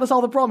tells Rudy how to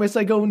solve the problem. It's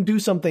like, go and do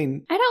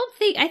something.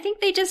 I think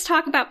they just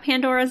talk about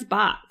Pandora's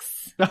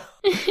box.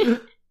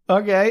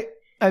 Okay.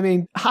 I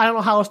mean, I don't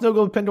know how a snow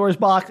globe Pandora's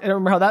box. I don't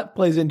remember how that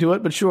plays into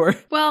it, but sure.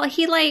 Well,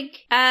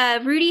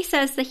 Rudy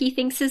says that he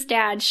thinks his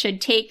dad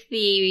should take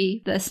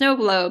the snow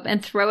globe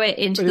and throw it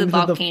into the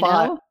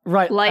volcano.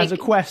 Right, like, as a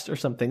quest or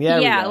something.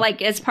 Yeah,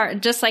 like as part,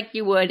 just like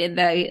you would in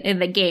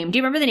the game. Do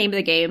you remember the name of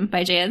the game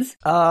by chance?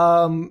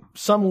 Some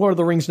Lord of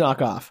the Rings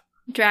knockoff.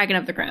 Dragon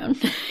of the Crown.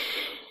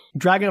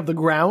 Dragon of the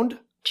Ground?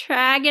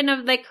 Dragon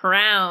of the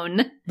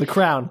Crown. The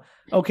Crown.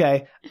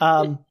 Okay.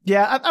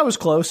 Yeah, I was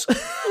close.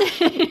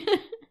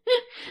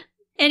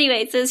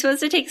 Anyway, so it's supposed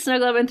to take Snow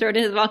Globe and throw it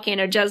into the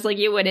volcano just like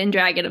you would in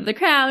Dragon of the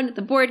Crown,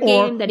 the board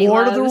game that he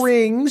loves. Lord of the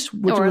Rings,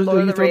 which was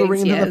where you throw the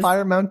ring into the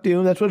fire Mount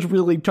Doom. That's what's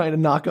really trying to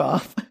knock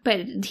off.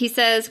 But he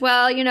says,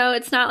 well,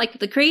 it's not like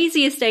the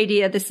craziest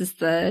idea. This is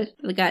the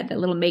guy, the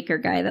little maker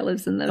guy that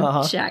lives in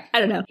the shack. I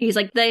don't know. He's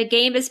like, the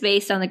game is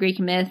based on the Greek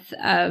myth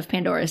of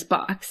Pandora's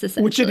box,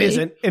 essentially. Which it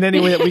isn't in any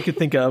way that we could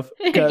think of.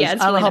 Because I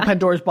don't know how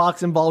Pandora's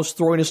box involves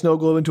throwing a snow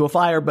globe into a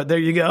fire, but there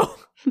you go.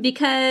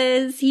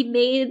 Because he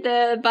made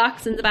the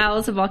box in the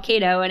bowels of a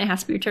volcano and it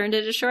has to be returned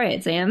to destroy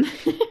it, Sam.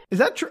 Is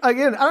that true?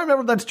 Again, I don't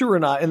remember if that's true or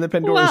not in the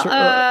Pandora's...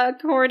 Well,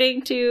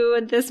 according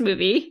to this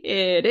movie,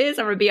 it is.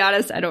 I'm going to be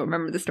honest, I don't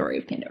remember the story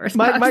of Pandora's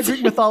box. My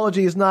Greek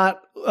mythology is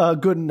not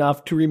good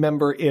enough to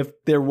remember if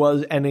there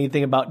was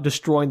anything about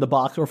destroying the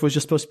box or if it was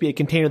just supposed to be a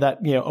container that,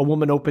 a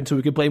woman opened so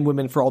we could blame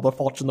women for all their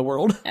faults in the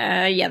world.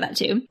 Yeah, that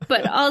too.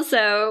 But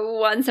also,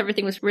 once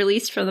everything was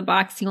released from the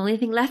box, the only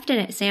thing left in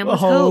it, Sam, was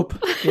hope.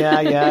 Yeah.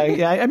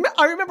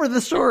 I remember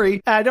the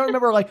story. I don't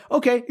remember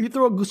okay, you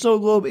throw a snow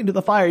globe into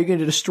the fire, you're going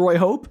to destroy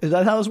hope? Is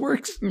that how this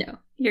works? No.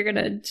 You're going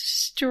to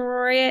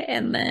destroy it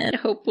and then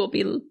hope will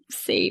be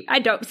saved.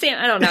 Sam,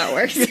 I don't know how it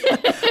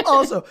works.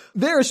 Also,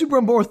 they're super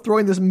on board with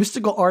throwing this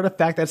mystical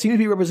artifact that seems to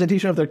be a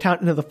representation of their town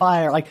into the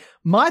fire.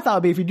 My thought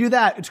would be if you do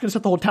that, it's going to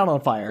set the whole town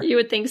on fire. You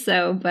would think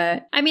so,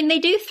 but I mean, they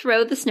do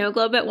throw the snow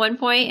globe at one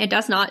point. It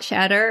does not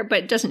shatter,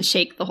 but it doesn't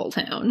shake the whole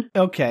town.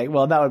 Okay,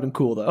 well, that would have been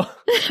cool, though.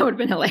 That would have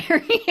been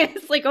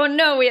hilarious. Oh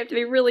no, we have to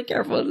be really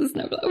careful with the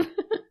snow globe.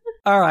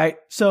 All right,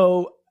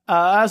 so...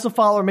 as the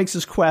follower makes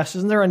his quest,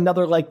 isn't there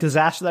another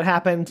disaster that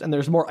happens and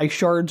there's more ice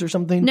shards or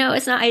something? No,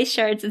 it's not ice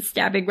shards. It's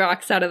stabbing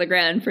rocks out of the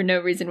ground for no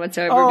reason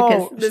whatsoever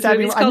because this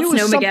movie's called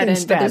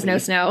Snowmageddon, but there's no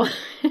snow.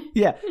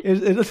 Yeah,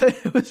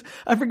 it was,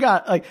 I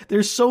forgot.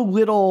 There's so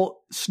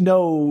little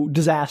snow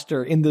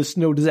disaster in the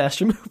snow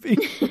disaster movie.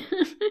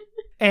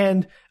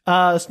 And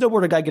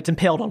snowboarder guy gets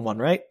impaled on one,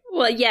 right?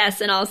 Well, yes,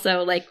 and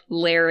also,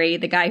 Larry,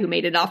 the guy who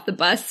made it off the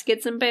bus,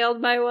 gets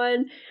impaled by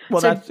one.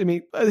 Well,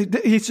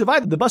 he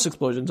survived the bus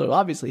explosion, so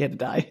obviously he had to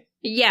die.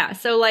 Yeah,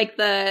 so,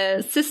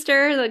 the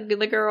sister,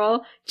 the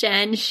girl,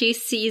 Jen, she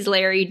sees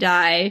Larry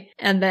die,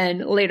 and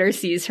then later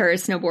sees her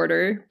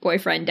snowboarder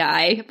boyfriend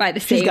die by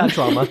the same... She's got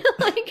trauma.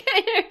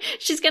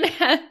 She's gonna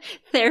have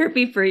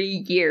therapy for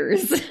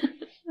years.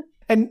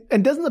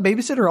 And doesn't the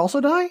babysitter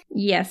also die?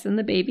 Yes, and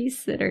the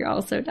babysitter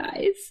also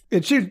dies.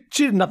 And she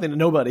did nothing to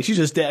nobody. She's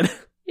just dead.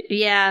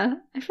 Yeah,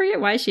 I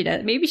forget why she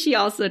does. Maybe she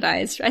also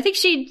dies. I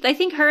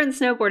think her and the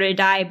snowboarder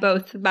die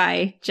both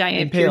by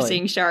giant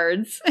piercing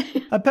shards.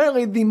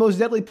 Apparently, the most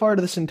deadly part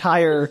of this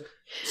entire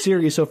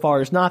series so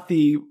far is not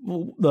the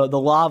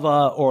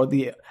lava or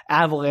the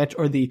avalanche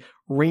or the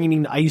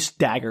raining ice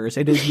daggers.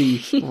 It is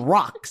the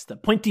rocks, the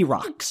pointy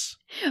rocks.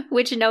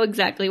 Which know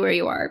exactly where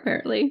you are,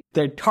 apparently.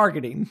 They're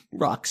targeting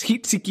rocks,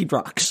 heat-seeking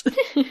rocks.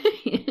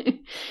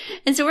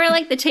 And so we're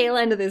like the tail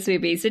end of this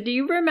movie. So do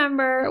you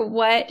remember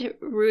what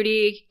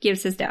Rudy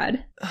gives his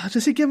dad?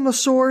 Does he give him a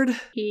sword?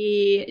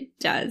 He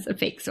does, a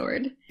fake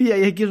sword. Yeah,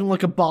 he gives him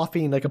like a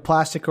boffing, like a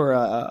plastic or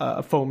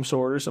a foam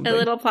sword or something. A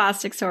little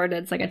plastic sword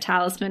that's like a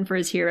talisman for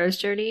his hero's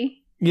journey.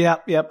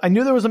 Yep. I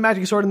knew there was a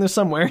magic sword in there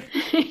somewhere.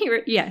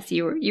 Yes,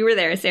 you were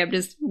there, Sam,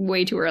 just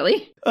way too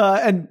early.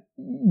 And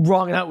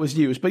wrong how it was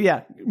used. But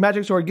yeah,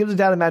 magic sword, gives his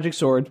dad a magic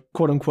sword,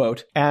 quote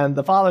unquote. And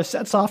the father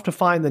sets off to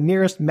find the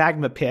nearest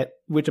magma pit,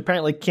 which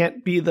apparently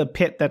can't be the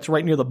pit that's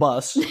right near the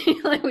bus.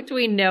 Which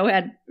we know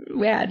had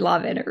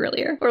lava in it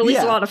earlier. Or at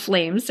least a lot of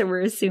flames, so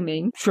we're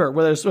assuming. Sure,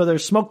 where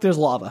there's smoke, there's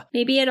lava.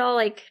 Maybe it all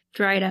like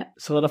dried up.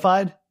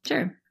 Solidified?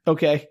 Sure.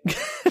 Okay.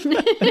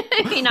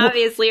 I mean,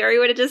 obviously, or he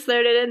would have just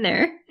thrown it in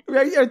there.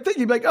 I think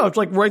you'd be like, oh, it's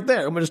like right there.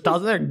 I'm going to just toss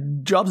it there.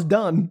 Job's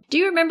done. Do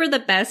you remember the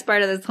best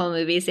part of this whole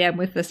movie, Sam,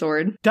 with the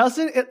sword?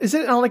 Is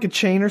it on like a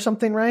chain or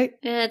something, right?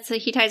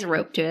 He ties a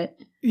rope to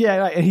it. Yeah,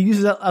 right. And he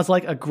uses it as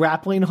like a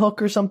grappling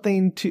hook or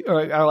something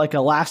or like a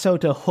lasso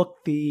to hook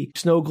the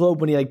snow globe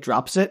when he like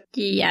drops it.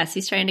 Yes,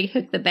 he's trying to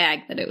hook the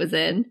bag that it was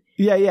in.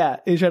 Yeah.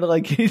 He's trying to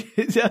like,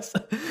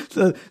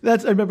 so I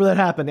remember that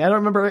happening. I don't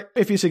remember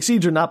if he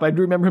succeeds or not, but I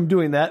do remember him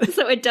doing that.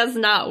 So it does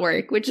not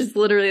work, which is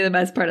literally the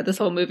best part of this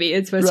whole movie.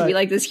 It's supposed to be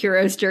like this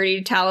hero's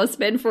journey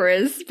talisman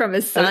from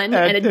his son,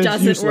 and it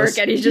doesn't work,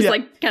 and he just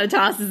like kind of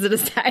tosses it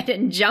aside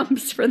and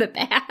jumps for the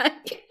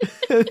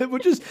bag.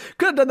 Which is,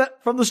 could have done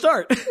that from the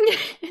start.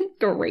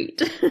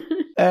 Great.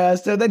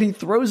 So then he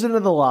throws it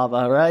into the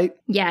lava, right?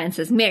 Yeah, and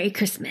says, "Merry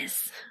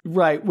Christmas."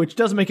 Right, which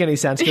doesn't make any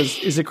sense because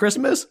is it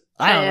Christmas?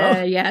 I don't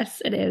know.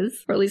 Yes, it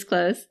is. Or at least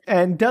close.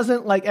 And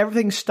doesn't like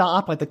everything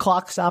stop? Like the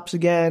clock stops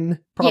again?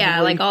 Probably.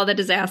 Yeah, like all the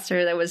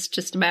disaster that was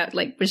just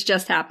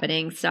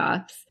happening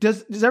stops.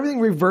 Does everything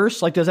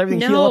reverse? Like does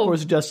everything heal up or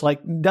is it just like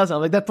doesn't?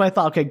 Like that's when I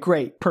thought, okay,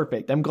 great,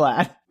 perfect. I'm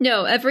glad.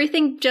 No,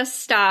 everything just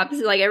stops.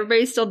 Like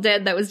everybody's still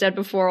dead that was dead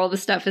before. All the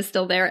stuff is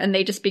still there, and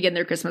they just begin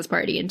their Christmas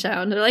party in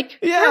town. They're like,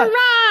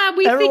 hurrah!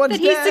 We think that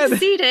he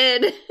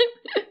succeeded.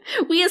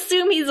 We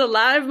assume he's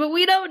alive, but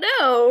we don't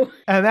know.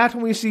 And that's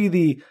when we see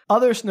the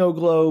other snow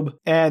globe,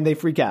 and they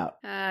freak out.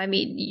 I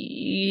mean,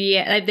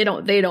 yeah, they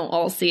don't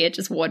all see it.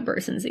 Just one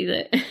person sees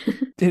it.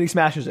 And he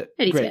smashes it.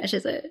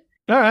 Smashes it.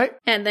 All right.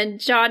 And then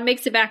John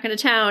makes it back into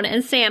town,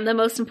 and Sam, the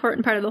most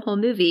important part of the whole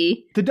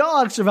movie. The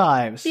dog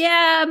survives.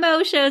 Yeah,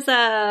 Mo shows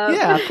up.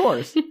 Yeah, of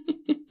course.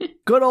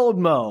 Good old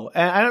Mo.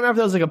 And I don't remember if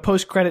that was like a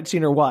post-credit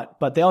scene or what,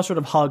 but they all sort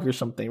of hug or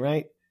something,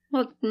 right?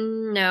 Well,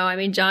 no, I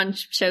mean, John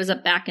shows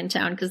up back in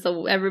town because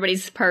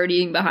everybody's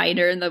partying behind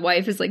her, and the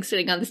wife is like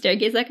sitting on the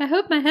staircase like, I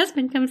hope my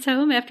husband comes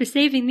home after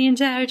saving the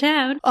entire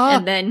town.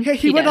 And then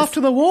he went off to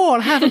the war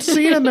and haven't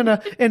seen him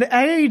in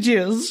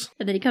ages.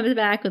 And then he comes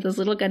back with his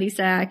little gunny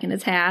sack and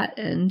his hat,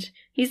 and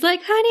he's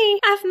like, honey,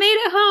 I've made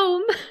it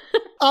home.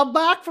 I'm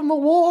back from the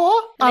war.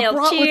 I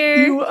brought with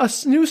you a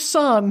new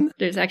son.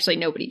 There's actually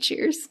nobody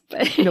cheers.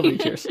 But nobody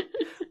cheers.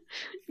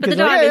 But the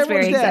dog is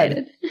very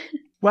excited.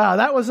 Wow,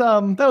 that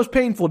was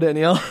painful,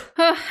 Danielle.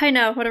 Oh, I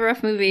know. What a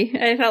rough movie.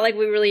 I felt like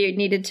we really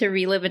needed to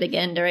relive it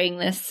again during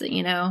this,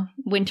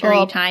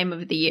 wintry time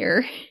of the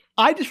year.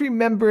 I just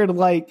remembered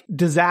like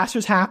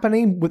disasters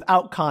happening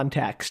without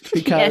context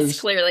because yes,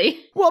 clearly.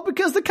 Well,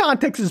 because the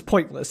context is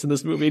pointless in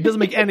this movie. It doesn't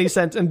make any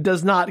sense and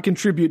does not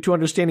contribute to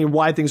understanding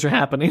why things are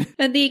happening.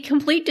 And the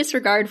complete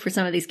disregard for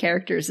some of these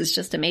characters is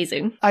just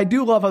amazing. I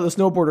do love how the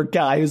snowboarder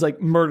guy is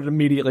like murdered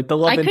immediately, like the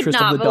love interest of the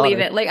daughter. I could not believe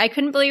it. Like I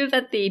couldn't believe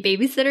that the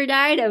babysitter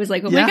died. I was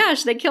like, oh my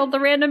gosh, they killed the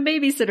random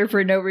babysitter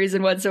for no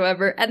reason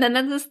whatsoever. And then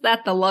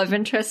that the love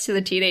interest to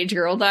the teenage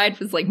girl died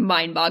was like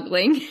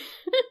mind-boggling.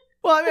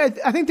 Well, I mean,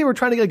 I think they were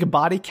trying to get like a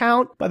body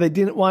count, but they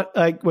didn't want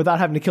like without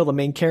having to kill the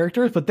main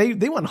characters. But they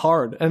went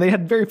hard, and they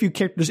had very few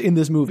characters in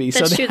this movie.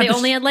 That's true. They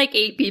only had like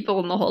 8 people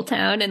in the whole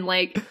town, and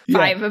like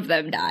 5 of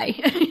them die.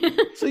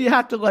 So you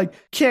have to like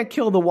can't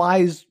kill the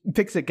wise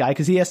fix-it guy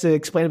because he has to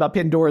explain about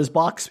Pandora's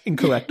box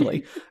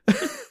incorrectly.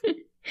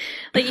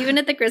 Like, even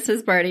at the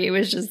Christmas party, it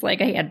was just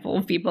like a handful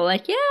of people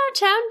like, yeah,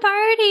 town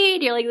party.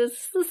 And you're like, this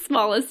is the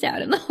smallest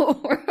town in the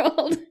whole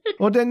world.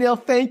 Well, Danielle,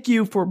 thank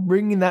you for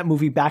bringing that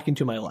movie back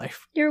into my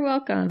life. You're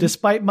welcome.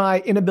 Despite my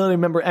inability to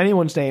remember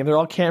anyone's name, they're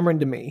all Cameron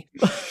to me.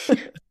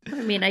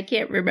 I mean, I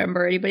can't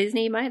remember anybody's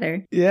name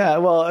either. Yeah,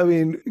 well, I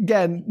mean,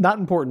 again, not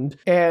important.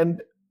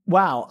 And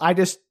wow, I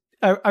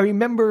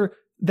remember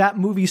that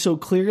movie so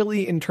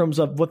clearly in terms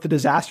of what the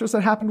disasters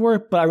that happened were,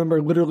 but I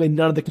remember literally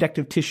none of the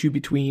connective tissue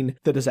between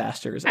the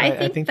disasters.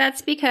 I think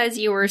that's because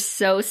you were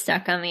so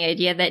stuck on the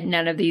idea that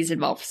none of these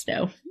involve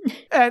snow.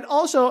 And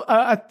also,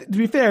 to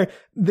be fair,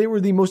 they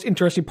were the most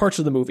interesting parts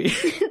of the movie.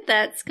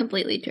 That's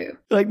completely true.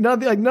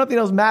 Nothing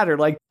else mattered.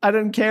 Like, I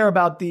didn't care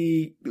about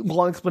the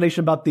long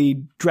explanation about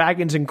the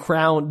Dragon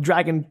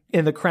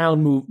in the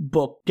Crown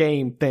book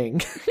game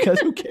thing, because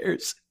who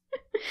cares?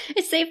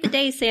 It saved the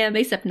day, Sam,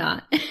 except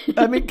not.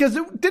 I mean, because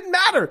it didn't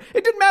matter.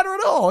 It didn't matter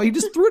at all. He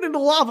just threw it into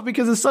lava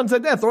because his son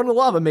said, throw it into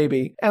lava,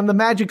 maybe. And the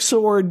magic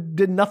sword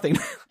did nothing.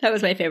 That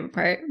was my favorite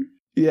part.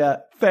 Yeah,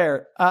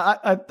 fair.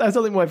 I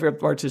still think my favorite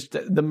part is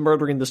the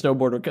murdering the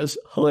snowboarder, because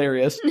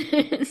hilarious.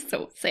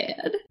 So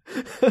sad.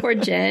 Poor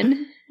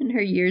Jen and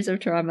her years of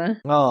trauma.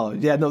 Oh,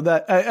 yeah, no,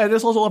 I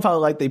just also love how,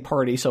 like, they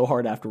party so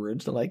hard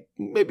afterwards. And, like,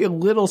 maybe a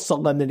little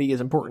solemnity is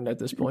important at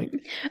this point.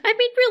 I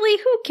mean,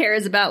 really, who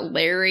cares about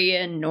Larry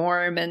and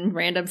Norm and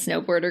random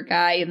snowboarder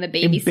guy and the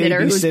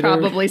babysitter who's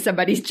probably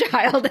somebody's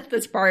child at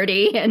this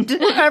party? And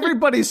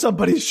everybody's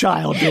somebody's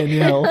child,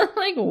 Danielle.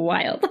 Like,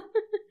 wild.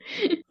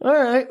 All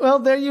right. Well,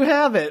 there you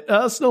have it.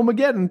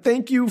 Snowmageddon.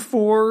 Thank you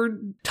for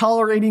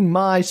tolerating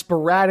my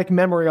sporadic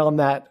memory on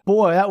that.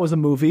 Boy, that was a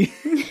movie.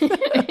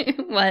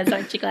 It was.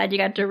 Aren't you glad you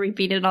got to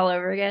repeat it all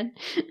over again?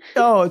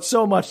 Oh, it's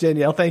so much,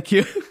 Danielle. Thank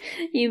you.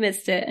 You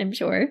missed it, I'm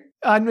sure.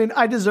 I mean,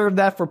 I deserve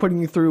that for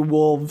putting you through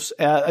Wolves.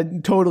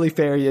 Totally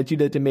fair that you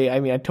did to me. I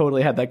mean, I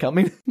totally had that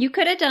coming. You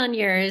could have done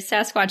your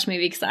Sasquatch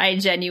movie, because I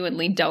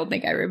genuinely don't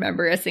think I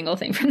remember a single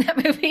thing from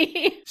that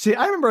movie. See,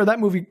 I remember that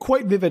movie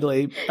quite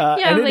vividly.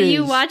 Yeah, but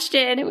you watched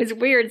it and it was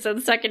weird, so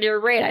it stuck in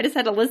your brain. I just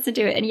had to listen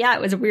to it, and yeah,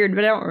 it was weird,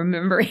 but I don't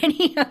remember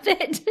any of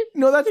it.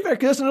 No, that's fair,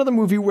 because that's another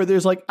movie where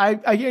there's like, I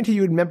guarantee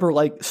you would remember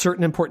like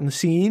certain important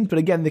scenes, but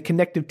again, the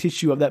connective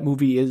tissue of that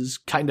movie is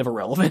kind of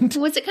irrelevant.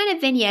 Was it kind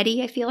of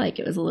vignette-y? I feel like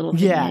it was a little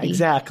vignette-y. Yeah,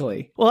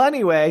 exactly. Well,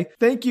 anyway,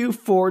 thank you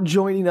for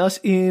joining us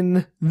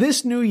in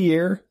this new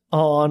year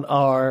on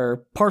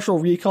our partial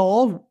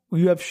recall.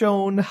 You have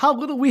shown how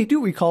little we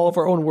do recall of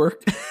our own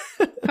work.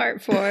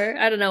 Part 4.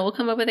 I don't know. We'll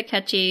come up with a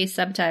catchy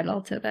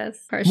subtitle to this.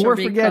 Partial more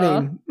recall.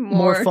 Forgetting,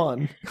 more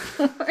fun.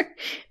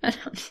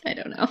 I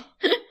don't know.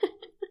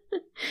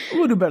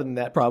 We'll do better than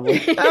that,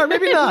 probably. Or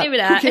maybe not. Maybe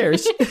not. Who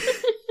cares?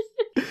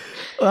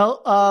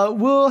 Well,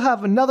 we'll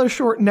have another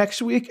short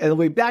next week, and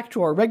we'll be back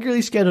to our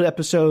regularly scheduled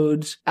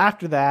episodes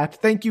after that.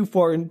 Thank you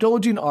for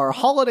indulging our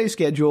holiday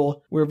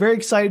schedule. We're very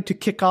excited to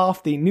kick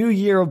off the new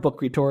year of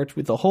Book Retorts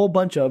with a whole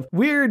bunch of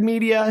weird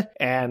media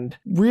and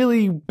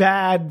really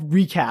bad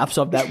recaps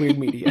of that weird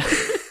media.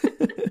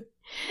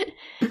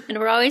 And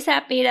we're always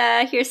happy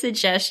to hear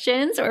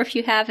suggestions, or if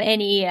you have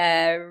any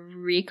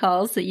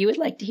recalls that you would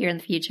like to hear in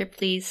the future,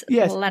 please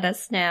let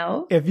us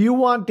know. If you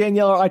want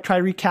Danielle or I try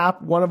to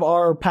recap one of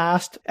our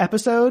past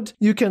episodes,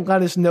 you can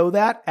let us know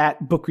that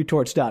at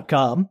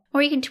bookretorts.com.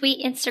 Or you can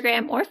tweet,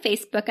 Instagram, or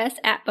Facebook us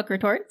at Book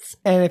Retorts.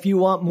 And if you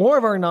want more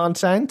of our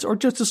nonsense, or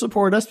just to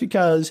support us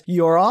because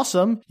you're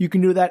awesome, you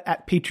can do that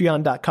at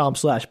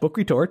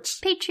patreon.com/bookretorts.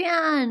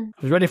 Patreon!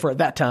 I was ready for it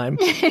that time.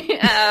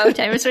 Oh,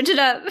 time to switch it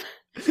up.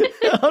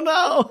 Oh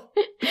no!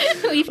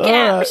 We've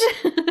capped.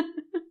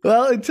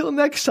 Well, until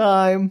next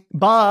time,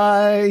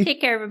 bye.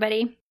 Take care,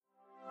 everybody.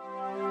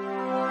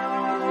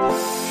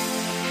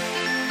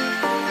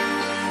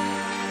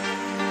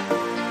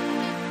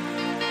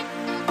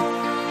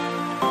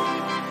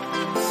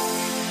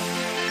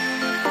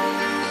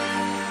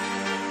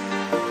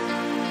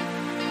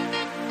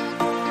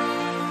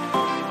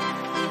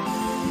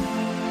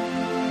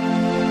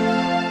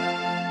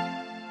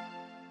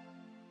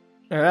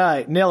 All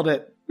right, nailed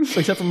it.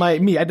 Except for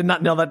me, I did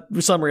not nail that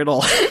summary at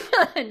all.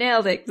 I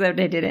nailed it, except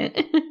I didn't.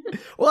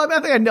 Well, I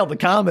think I nailed the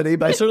comedy,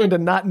 but I certainly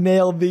did not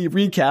nail the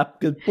recap,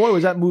 because boy,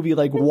 was that movie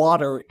like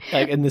water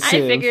in the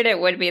sieve. I figured it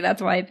would be,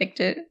 that's why I picked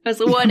it. As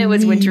the one, it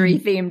was wintry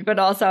themed, but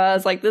also I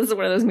was like, this is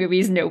one of those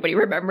movies nobody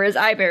remembers.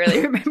 I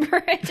barely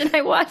remember it, and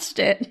I watched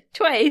it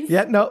twice.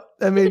 Yeah, no,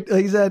 I mean,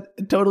 like you said,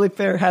 totally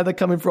fair. Had that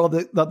coming for all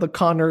the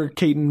Connor,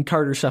 Caden,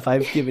 Carter stuff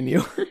I've given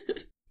you.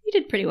 You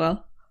did pretty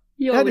well.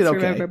 You always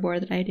remember more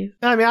than I do.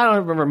 I mean, I don't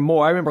remember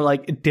more. I remember,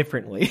 like,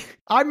 differently.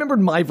 I remembered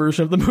my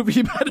version of the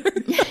movie better.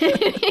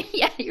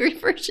 Yeah, your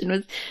version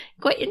was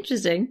quite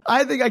interesting.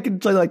 I think I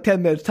could play, like,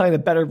 10 minutes telling a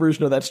better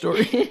version of that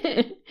story.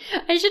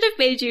 I should have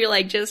made you,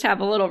 like, just have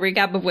a little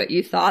recap of what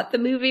you thought the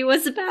movie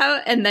was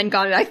about, and then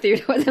gone back through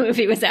to what the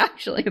movie was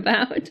actually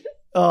about.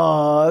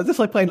 Just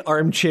like playing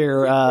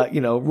armchair,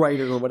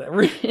 writer or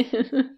whatever.